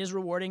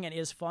rewarding and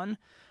is fun,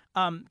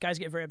 guys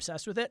get very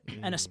obsessed with it.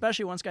 And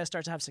especially once guys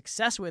start to have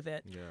success with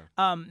it,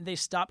 they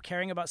stop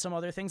caring about some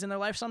other things in their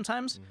life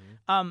sometimes.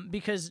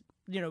 Because,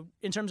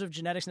 in terms of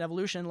genetics and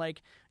evolution,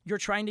 you're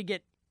trying to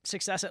get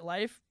success at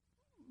life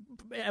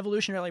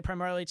evolutionarily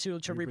primarily to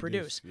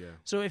reproduce. Yeah.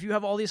 So if you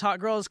have all these hot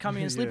girls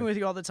coming and sleeping with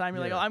you all the time,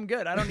 you're oh, I'm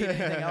good. I don't need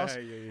anything else.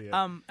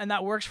 And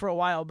that works for a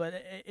while, but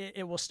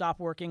it will stop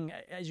working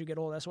as you get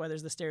older. That's why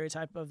there's the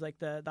stereotype of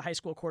the high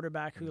school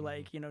quarterback who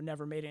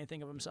never made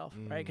anything of himself,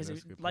 right?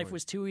 Because life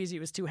was too easy.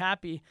 It was too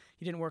happy.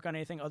 He didn't work on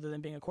anything other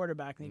than being a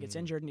quarterback, and he gets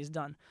injured and he's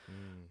done.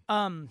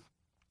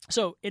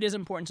 So it is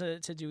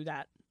important to do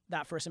that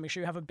first and make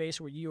sure you have a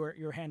base where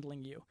you're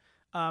handling you.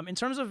 In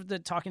terms of the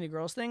talking to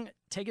girls thing,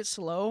 take it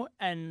slow.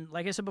 And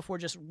like I said before,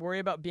 just worry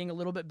about being a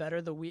little bit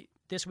better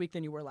this week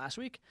than you were last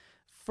week.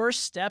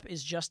 First step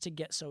is just to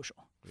get social.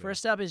 Yeah.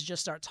 First step is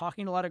just start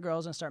talking to a lot of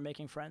girls and start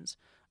making friends.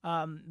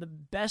 The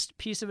best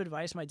piece of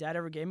advice my dad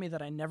ever gave me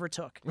that I never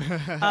took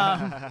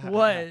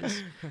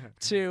was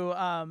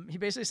to, he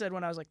basically said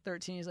when I was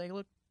 13, he's like,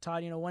 look,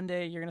 Todd, one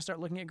day you're going to start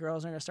looking at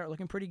girls and they're going to start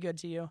looking pretty good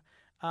to you.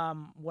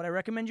 What I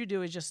recommend you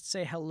do is just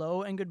say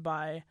hello and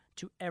goodbye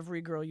to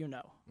every girl you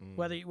know.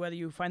 Whether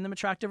you find them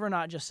attractive or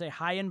not, just say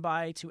hi and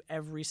bye to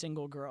every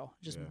single girl.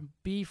 Just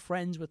be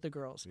friends with the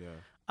girls.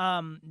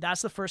 Yeah.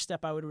 That's the first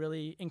step I would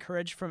really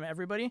encourage from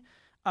everybody,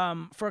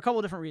 for a couple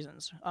of different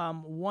reasons.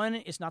 One,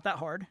 it's not that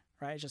hard,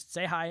 right? Just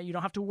say hi. You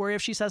don't have to worry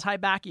if she says hi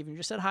back even. You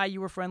just said hi,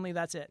 you were friendly,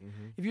 that's it.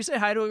 If you say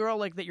hi to a girl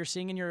that you're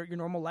seeing in your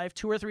normal life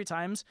 2 or 3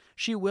 times,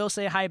 she will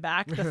say hi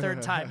back the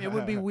third time. It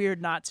would be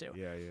weird not to.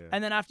 Yeah.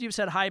 And then after you've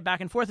said hi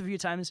back and forth a few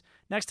times,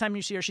 next time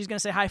you see her, she's going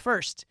to say hi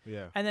first.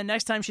 Yeah. And then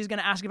next time she's going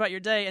to ask about your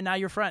day, and now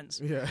you're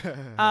friends.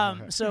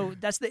 Yeah. So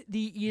that's the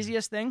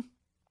easiest thing.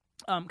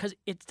 Because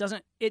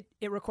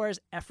it requires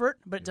effort,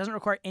 but it doesn't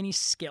require any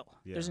skill.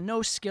 Yeah. There's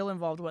no skill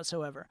involved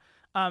whatsoever.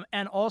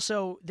 And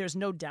also, there's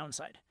no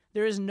downside.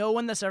 There is no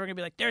one that's ever going to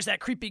be like, there's that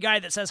creepy guy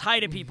that says hi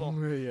to people.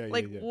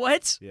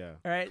 What? Yeah.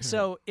 All right.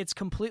 So it's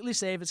completely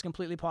safe. It's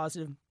completely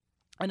positive,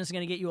 and it's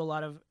going to get you a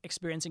lot of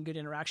experience and good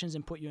interactions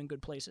and put you in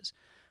good places.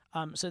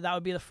 So that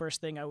would be the first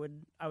thing I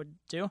would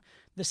do.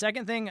 The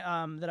second thing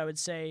that I would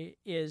say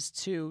is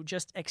to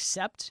just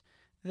accept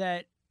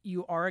that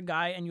you are a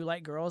guy and you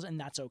like girls, and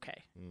that's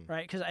okay,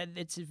 right? Because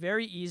it's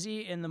very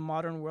easy in the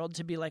modern world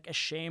to be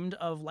ashamed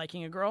of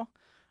liking a girl,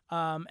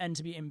 and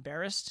to be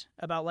embarrassed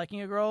about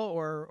liking a girl,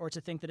 or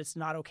to think that it's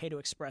not okay to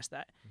express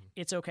that.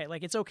 It's okay.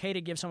 It's okay to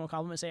give someone a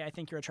compliment, say, I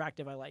think you're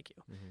attractive, I like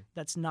you.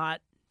 That's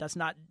not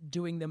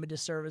doing them a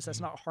disservice.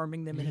 That's not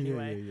harming them in any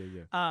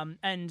way.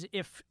 And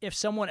if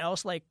someone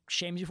else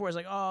shames you for it,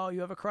 is oh, you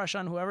have a crush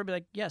on whoever, be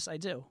like, yes, I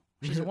do.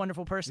 She's a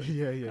wonderful person.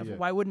 Yeah.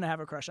 Why wouldn't I have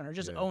a crush on her?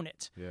 Just own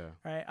it. Yeah.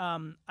 Right.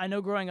 I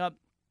know growing up,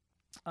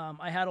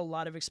 I had a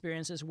lot of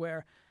experiences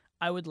where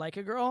I would like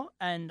a girl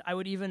and I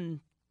would even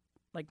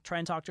like try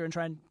and talk to her and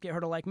try and get her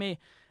to like me.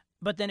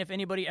 But then if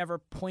anybody ever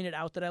pointed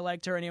out that I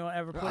liked her, anyone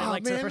ever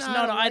pointed to the person,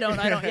 no, I don't.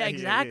 Yeah,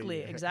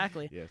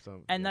 exactly. Yeah,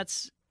 and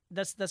that's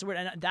weird.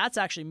 And that's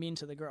actually mean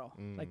to the girl.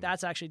 Like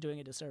that's actually doing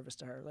a disservice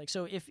to her. Like,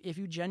 so if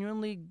you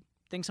genuinely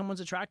think someone's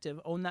attractive,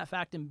 own that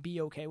fact and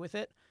be okay with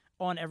it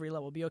on every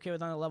level. Be okay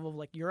with it on the level of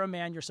like, you're a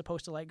man, you're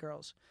supposed to like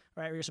girls,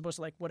 right? Or you're supposed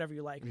to like whatever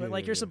you like,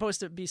 but you're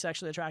supposed to be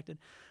sexually attracted.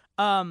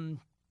 And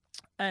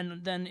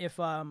then if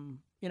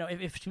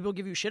people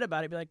give you shit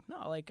about it, be like,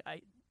 no, like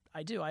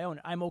I do. I own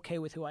it. I'm okay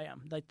with who I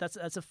am. Like that's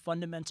a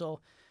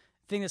fundamental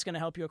thing that's going to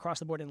help you across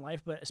the board in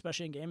life, but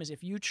especially in game, is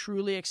if you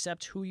truly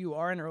accept who you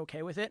are and are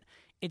okay with it,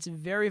 it's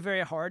very,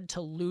 very hard to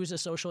lose a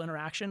social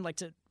interaction.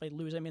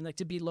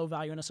 To be low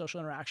value in a social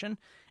interaction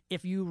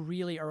if you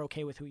really are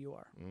okay with who you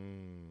are.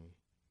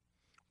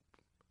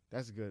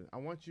 That's good. I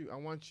want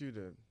you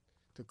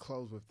to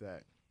close with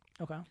that.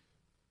 Okay.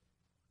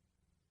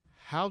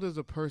 How does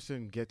a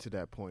person get to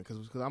that point?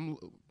 Because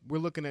we're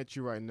looking at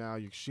you right now.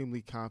 You're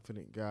extremely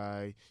confident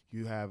guy.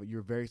 You're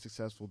a very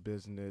successful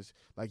business.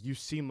 Like you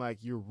seem like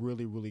you're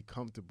really, really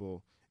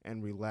comfortable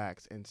and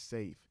relaxed and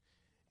safe,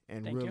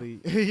 and Thank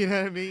really, you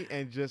know what I mean?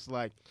 And just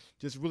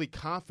really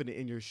confident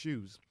in your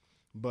shoes.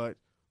 But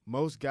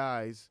most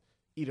guys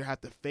either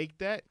have to fake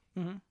that,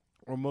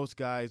 or most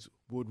guys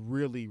would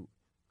really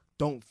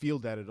don't feel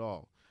that at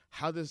all.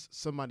 How does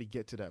somebody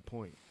get to that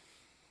point?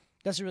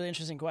 That's a really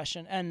interesting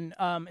question. And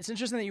it's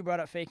interesting that you brought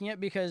up faking it,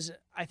 because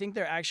I think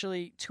they're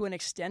actually, to an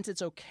extent,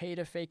 it's okay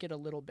to fake it a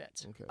little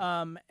bit,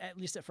 at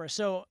least at first.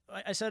 So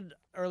I said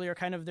earlier,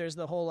 kind of there's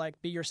the whole like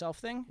be yourself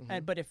thing.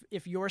 But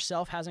if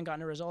yourself hasn't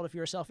gotten a result, if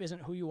yourself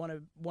isn't who you want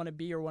to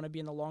be or want to be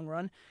in the long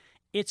run,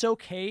 it's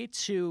okay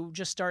to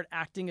just start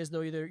acting as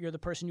though you're the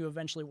person you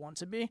eventually want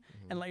to be,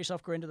 and let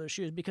yourself grow into those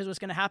shoes. Because what's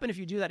going to happen if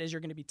you do that is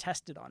you're going to be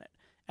tested on it.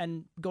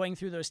 And going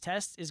through those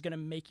tests is going to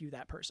make you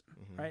that person,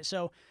 right?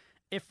 So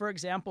if, for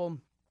example,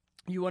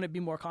 you want to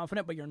be more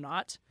confident, but you're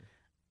not,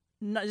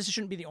 this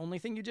shouldn't be the only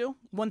thing you do.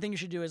 One thing you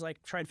should do is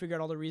like try and figure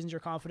out all the reasons you're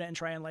confident and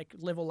try and like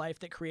live a life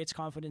that creates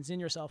confidence in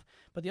yourself.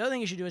 But the other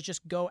thing you should do is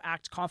just go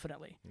act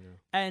confidently.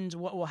 And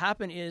what will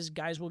happen is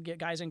guys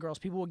and girls,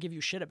 people will give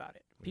you shit about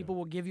it. People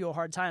will give you a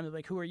hard time. They're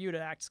like, who are you to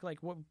act like,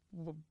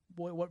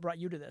 what brought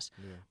you to this?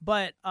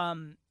 But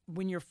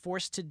when you're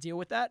forced to deal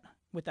with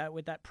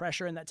that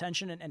pressure and that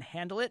tension and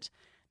handle it,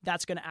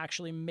 that's going to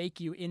actually make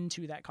you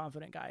into that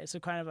confident guy. It's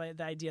kind of like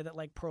the idea that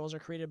like pearls are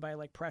created by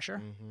like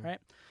pressure, right?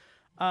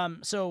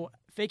 So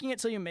faking it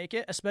till you make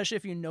it, especially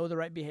if you know the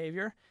right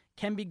behavior,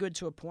 can be good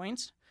to a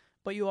point,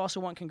 but you also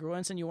want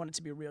congruence and you want it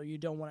to be real. You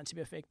don't want it to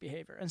be a fake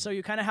behavior. And so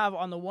you kind of have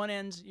on the one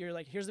end, you're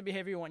like, here's the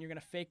behavior you want. You're going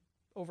to fake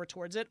over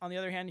towards it. On the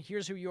other hand,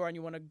 here's who you are and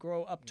you want to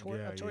grow up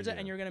towards it,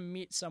 and you're going to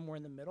meet somewhere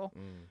in the middle.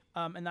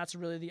 And that's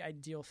really the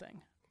ideal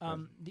thing.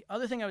 The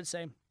other thing I would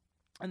say,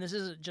 and this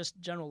is just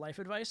general life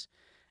advice,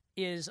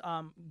 is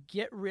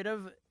get rid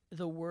of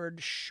the word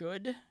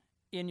should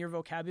in your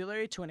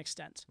vocabulary to an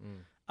extent.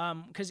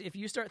 Because if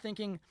you start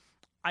thinking,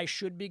 I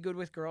should be good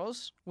with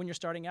girls when you're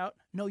starting out,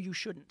 no, you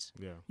shouldn't.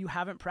 You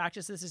haven't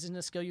practiced this. This isn't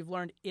a skill you've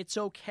learned. It's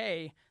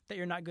okay that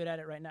you're not good at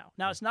it right now.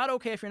 Now, it's not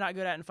okay if you're not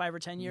good at it in 5 or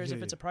 10 years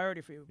if it's a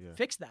priority for you.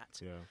 Fix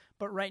that.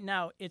 But right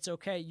now, it's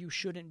okay. You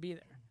shouldn't be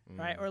there.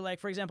 Right? Or like,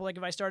 for example, like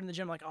if I start in the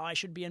gym, like, oh, I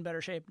should be in better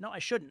shape. No, I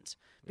shouldn't,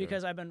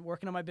 because I've been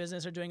working on my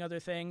business or doing other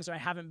things, or I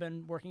haven't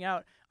been working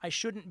out. I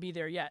shouldn't be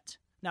there yet.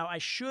 Now, I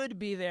should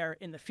be there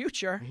in the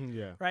future,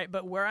 right?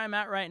 But where I'm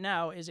at right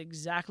now is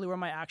exactly where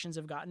my actions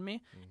have gotten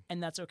me,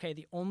 and that's okay.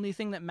 The only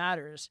thing that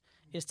matters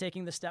is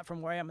taking the step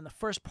from where I am. And the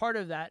first part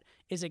of that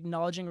is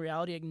acknowledging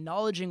reality,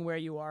 acknowledging where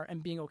you are,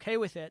 and being okay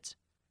with it,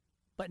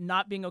 but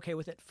not being okay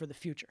with it for the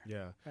future.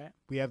 Right?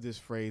 We have this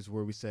phrase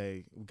where we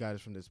got it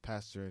from this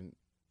pastor in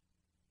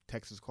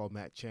Texas called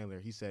Matt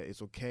Chandler. He said,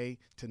 it's okay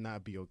to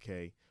not be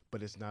okay,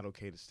 but it's not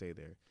okay to stay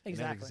there. Exactly. And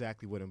that's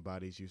exactly what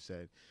embodies you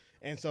said.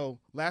 And so,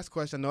 last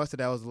question. I know I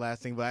said that was the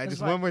last thing, but That's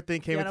one more thing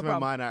came Yeah, into no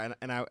my mind,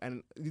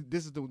 and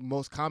this is the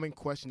most common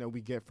question that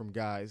we get from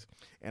guys,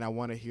 and I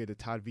want to hear the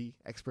Todd V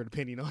expert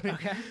opinion on it.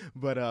 Okay.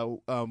 But a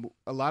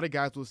lot of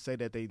guys will say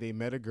that they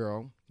met a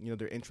girl,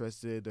 they're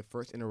interested. The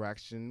first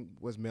interaction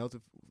was male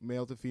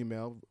to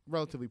female,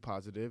 relatively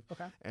positive.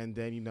 Okay. And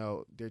then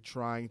they're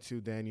trying to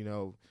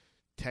then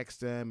text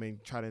them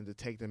and try to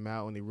take them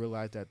out, and they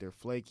realize that they're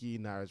flaky,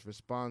 not as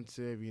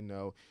responsive.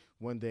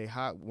 One day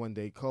hot, one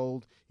day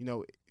cold.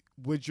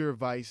 Would your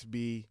advice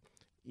be,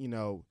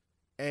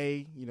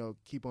 A,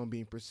 keep on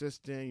being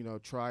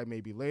persistent, try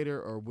maybe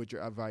later, or would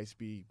your advice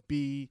be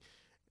B,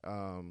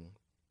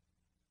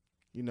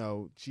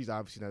 she's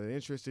obviously not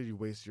interested, you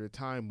waste your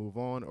time, move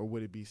on, or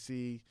would it be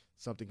C,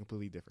 something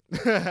completely different?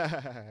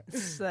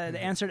 It's the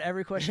answer to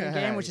every question in the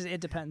game, which is it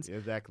depends.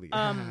 Exactly.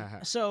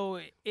 So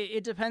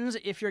it depends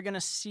if you're going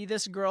to see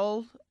this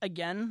girl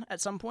again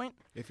at some point.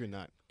 If you're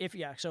not.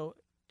 So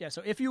Yeah,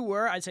 so if you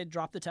were, I'd say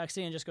drop the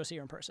texting and just go see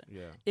her in person.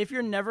 Yeah. If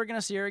you're never going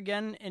to see her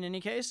again in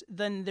any case,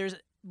 then there's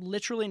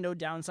literally no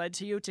downside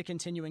to you to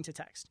continuing to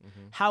text.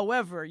 Mm-hmm.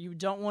 However, you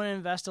don't want to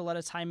invest a lot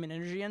of time and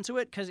energy into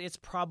it because it's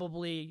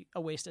probably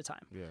a waste of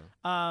time.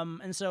 Yeah.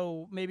 And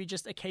so maybe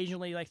just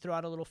occasionally like throw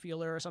out a little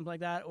feeler or something like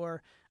that,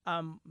 or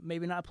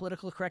maybe not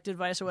political correct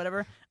advice or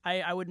whatever.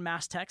 I would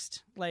mass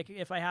text. Like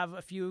if I have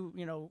a few,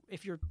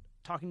 if you're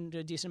talking to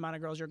a decent amount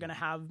of girls, you're going to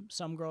have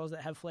some girls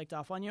that have flaked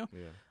off on you.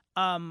 Yeah.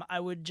 I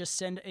would just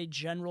send a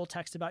general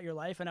text about your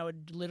life, and I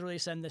would literally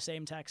send the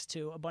same text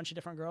to a bunch of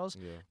different girls.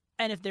 Yeah.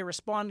 And if they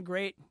respond,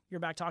 great,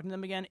 you're back talking to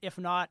them again. If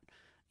not,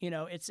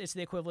 it's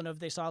the equivalent of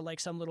they saw like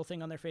some little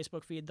thing on their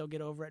Facebook feed, they'll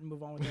get over it and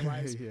move on with their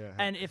lives. Yeah.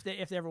 And if they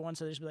ever want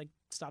to, they just be like,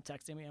 stop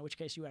texting me, in which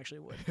case you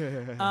actually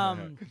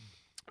would.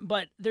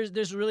 But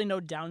there's really no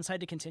downside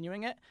to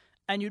continuing it.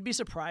 And you'd be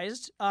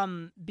surprised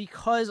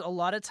because a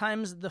lot of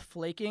times the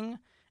flaking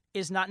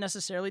is not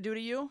necessarily due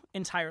to you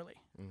entirely.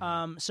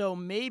 Mm-hmm. So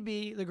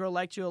maybe the girl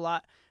liked you a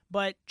lot,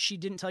 but she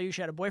didn't tell you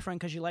she had a boyfriend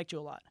because she liked you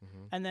a lot.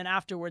 Mm-hmm. And then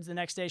afterwards, the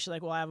next day, she's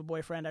like, well, I have a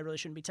boyfriend. I really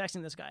shouldn't be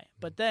texting this guy.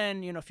 But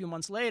then, a few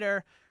months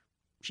later,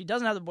 she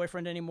doesn't have the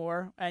boyfriend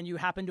anymore, and you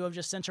happen to have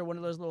just sent her one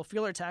of those little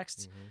feeler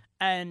texts,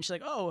 and she's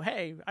like, oh,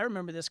 hey, I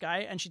remember this guy,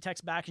 and she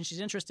texts back, and she's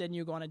interested, and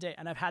you go on a date.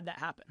 And I've had that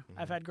happen.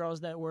 I've had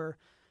girls that were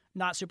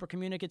not super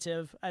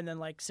communicative, and then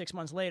like 6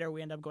 months later,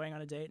 we end up going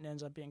on a date, and it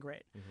ends up being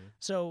great.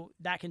 So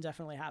that can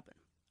definitely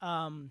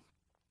happen.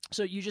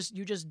 So you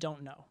just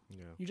don't know.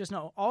 Yeah. You just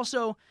know.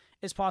 Also,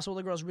 it's possible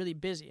the girl's really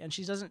busy, and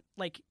she doesn't,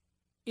 like,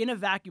 in a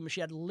vacuum, if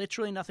she had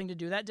literally nothing to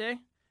do that day,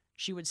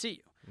 she would see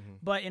you.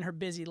 But in her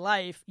busy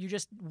life, you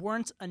just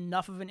weren't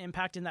enough of an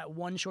impact in that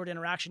one short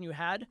interaction you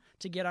had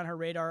to get on her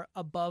radar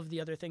above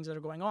the other things that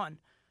are going on.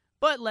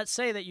 But let's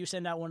say that you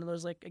send out one of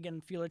those, like,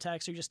 again, feeler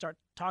texts, or you just start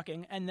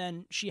talking, and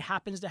then she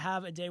happens to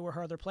have a day where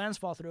her other plans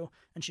fall through,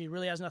 and she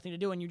really has nothing to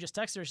do, and you just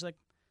text her. She's like,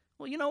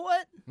 well, you know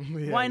what?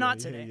 Why not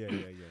today? Yeah.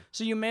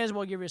 So you may as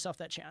well give yourself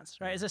that chance,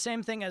 right? It's the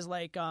same thing as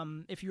like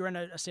if you're in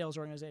a sales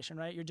organization,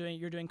 right?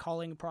 You're doing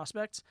calling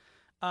prospects.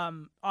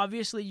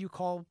 Obviously, you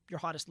call your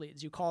hottest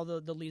leads. You call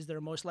the leads that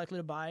are most likely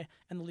to buy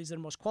and the leads that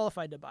are most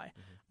qualified to buy.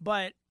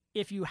 But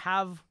if you've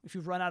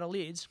run out of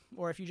leads,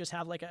 or if you just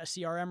have like a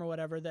CRM or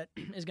whatever that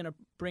is going to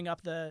bring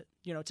up to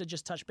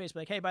just touch base,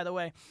 like, hey, by the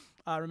way,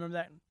 remember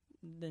that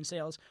in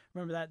sales,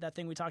 remember that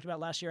thing we talked about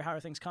last year? How are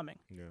things coming?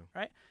 Yeah.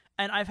 Right.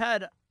 And I've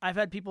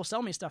had people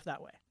sell me stuff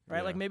that way, right?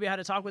 Yeah. Like maybe I had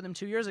a talk with them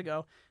 2 years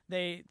ago.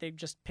 They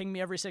just ping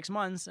me every 6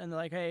 months, and they're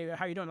like, hey,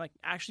 how you doing? Like,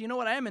 actually, you know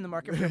what? I am in the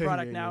market for your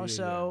product now,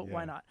 so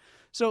why not?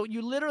 So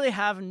you literally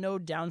have no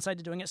downside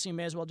to doing it, so you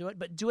may as well do it.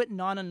 But do it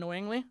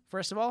non-annoyingly,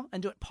 first of all,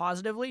 and do it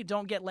positively.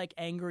 Don't get like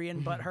angry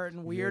and butthurt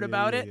and weird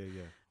about it,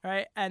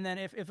 right? And then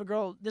if a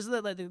girl, this is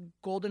the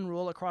golden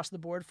rule across the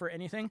board for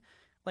anything,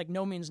 like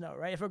no means no,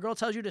 right? If a girl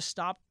tells you to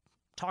stop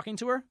talking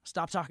to her,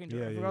 stop talking to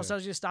her. If a girl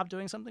tells you to stop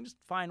doing something, just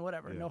fine,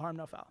 whatever. No harm,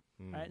 no foul.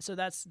 Right? So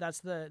that's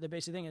the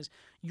basic thing is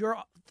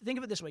think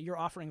of it this way, you're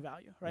offering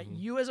value, right?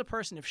 You as a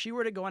person, if she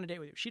were to go on a date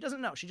with you, she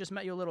doesn't know, she just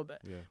met you a little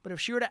bit. But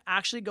if she were to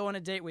actually go on a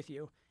date with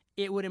you,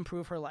 it would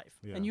improve her life.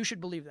 And you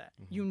should believe that.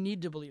 You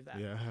need to believe that.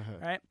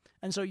 Right?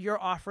 And so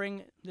you're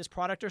offering this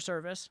product or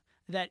service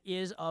that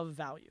is of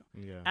value.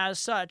 As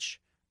such,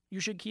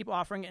 you should keep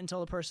offering it until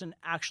the person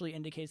actually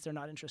indicates they're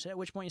not interested, at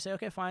which point you say,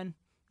 okay, fine.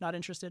 Not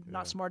interested,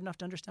 not smart enough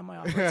to understand my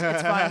offer.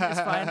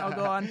 It's fine. I'll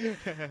go on,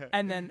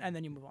 and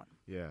then you move on.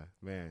 Yeah,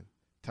 man,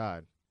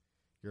 Todd,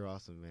 you're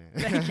awesome, man.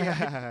 Thank you.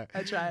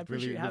 I try. I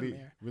appreciate you having me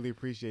here. Really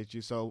appreciate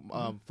you. So,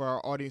 for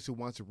our audience who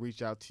wants to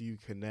reach out to you,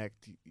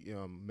 connect,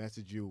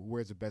 message you,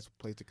 where's the best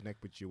place to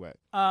connect with you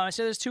at?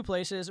 So there's two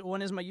places.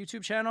 One is my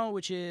YouTube channel,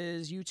 which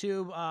is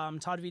YouTube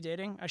Todd V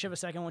Dating. I actually have a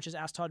second, which is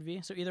Ask Todd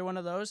V. So either one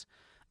of those.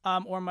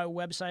 Or my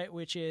website,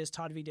 which is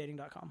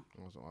toddvdating.com.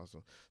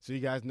 Awesome. So you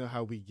guys know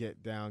how we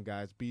get down,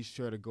 guys. Be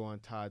sure to go on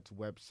Todd's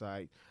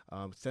website,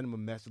 send him a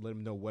message, let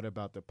him know what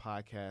about the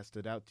podcast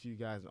stood out to you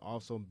guys, and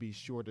also be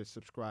sure to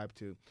subscribe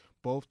to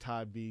both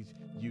Todd V's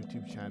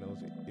YouTube channels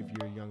if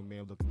you're a young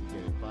man looking to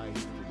get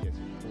advice, to get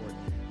support.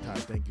 Todd,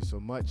 thank you so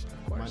much.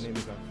 My name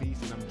is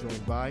Afis, and I'm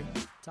joined by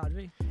Todd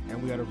V.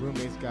 And we are the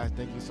roommates, guys.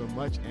 Thank you so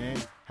much,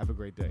 and have a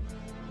great day.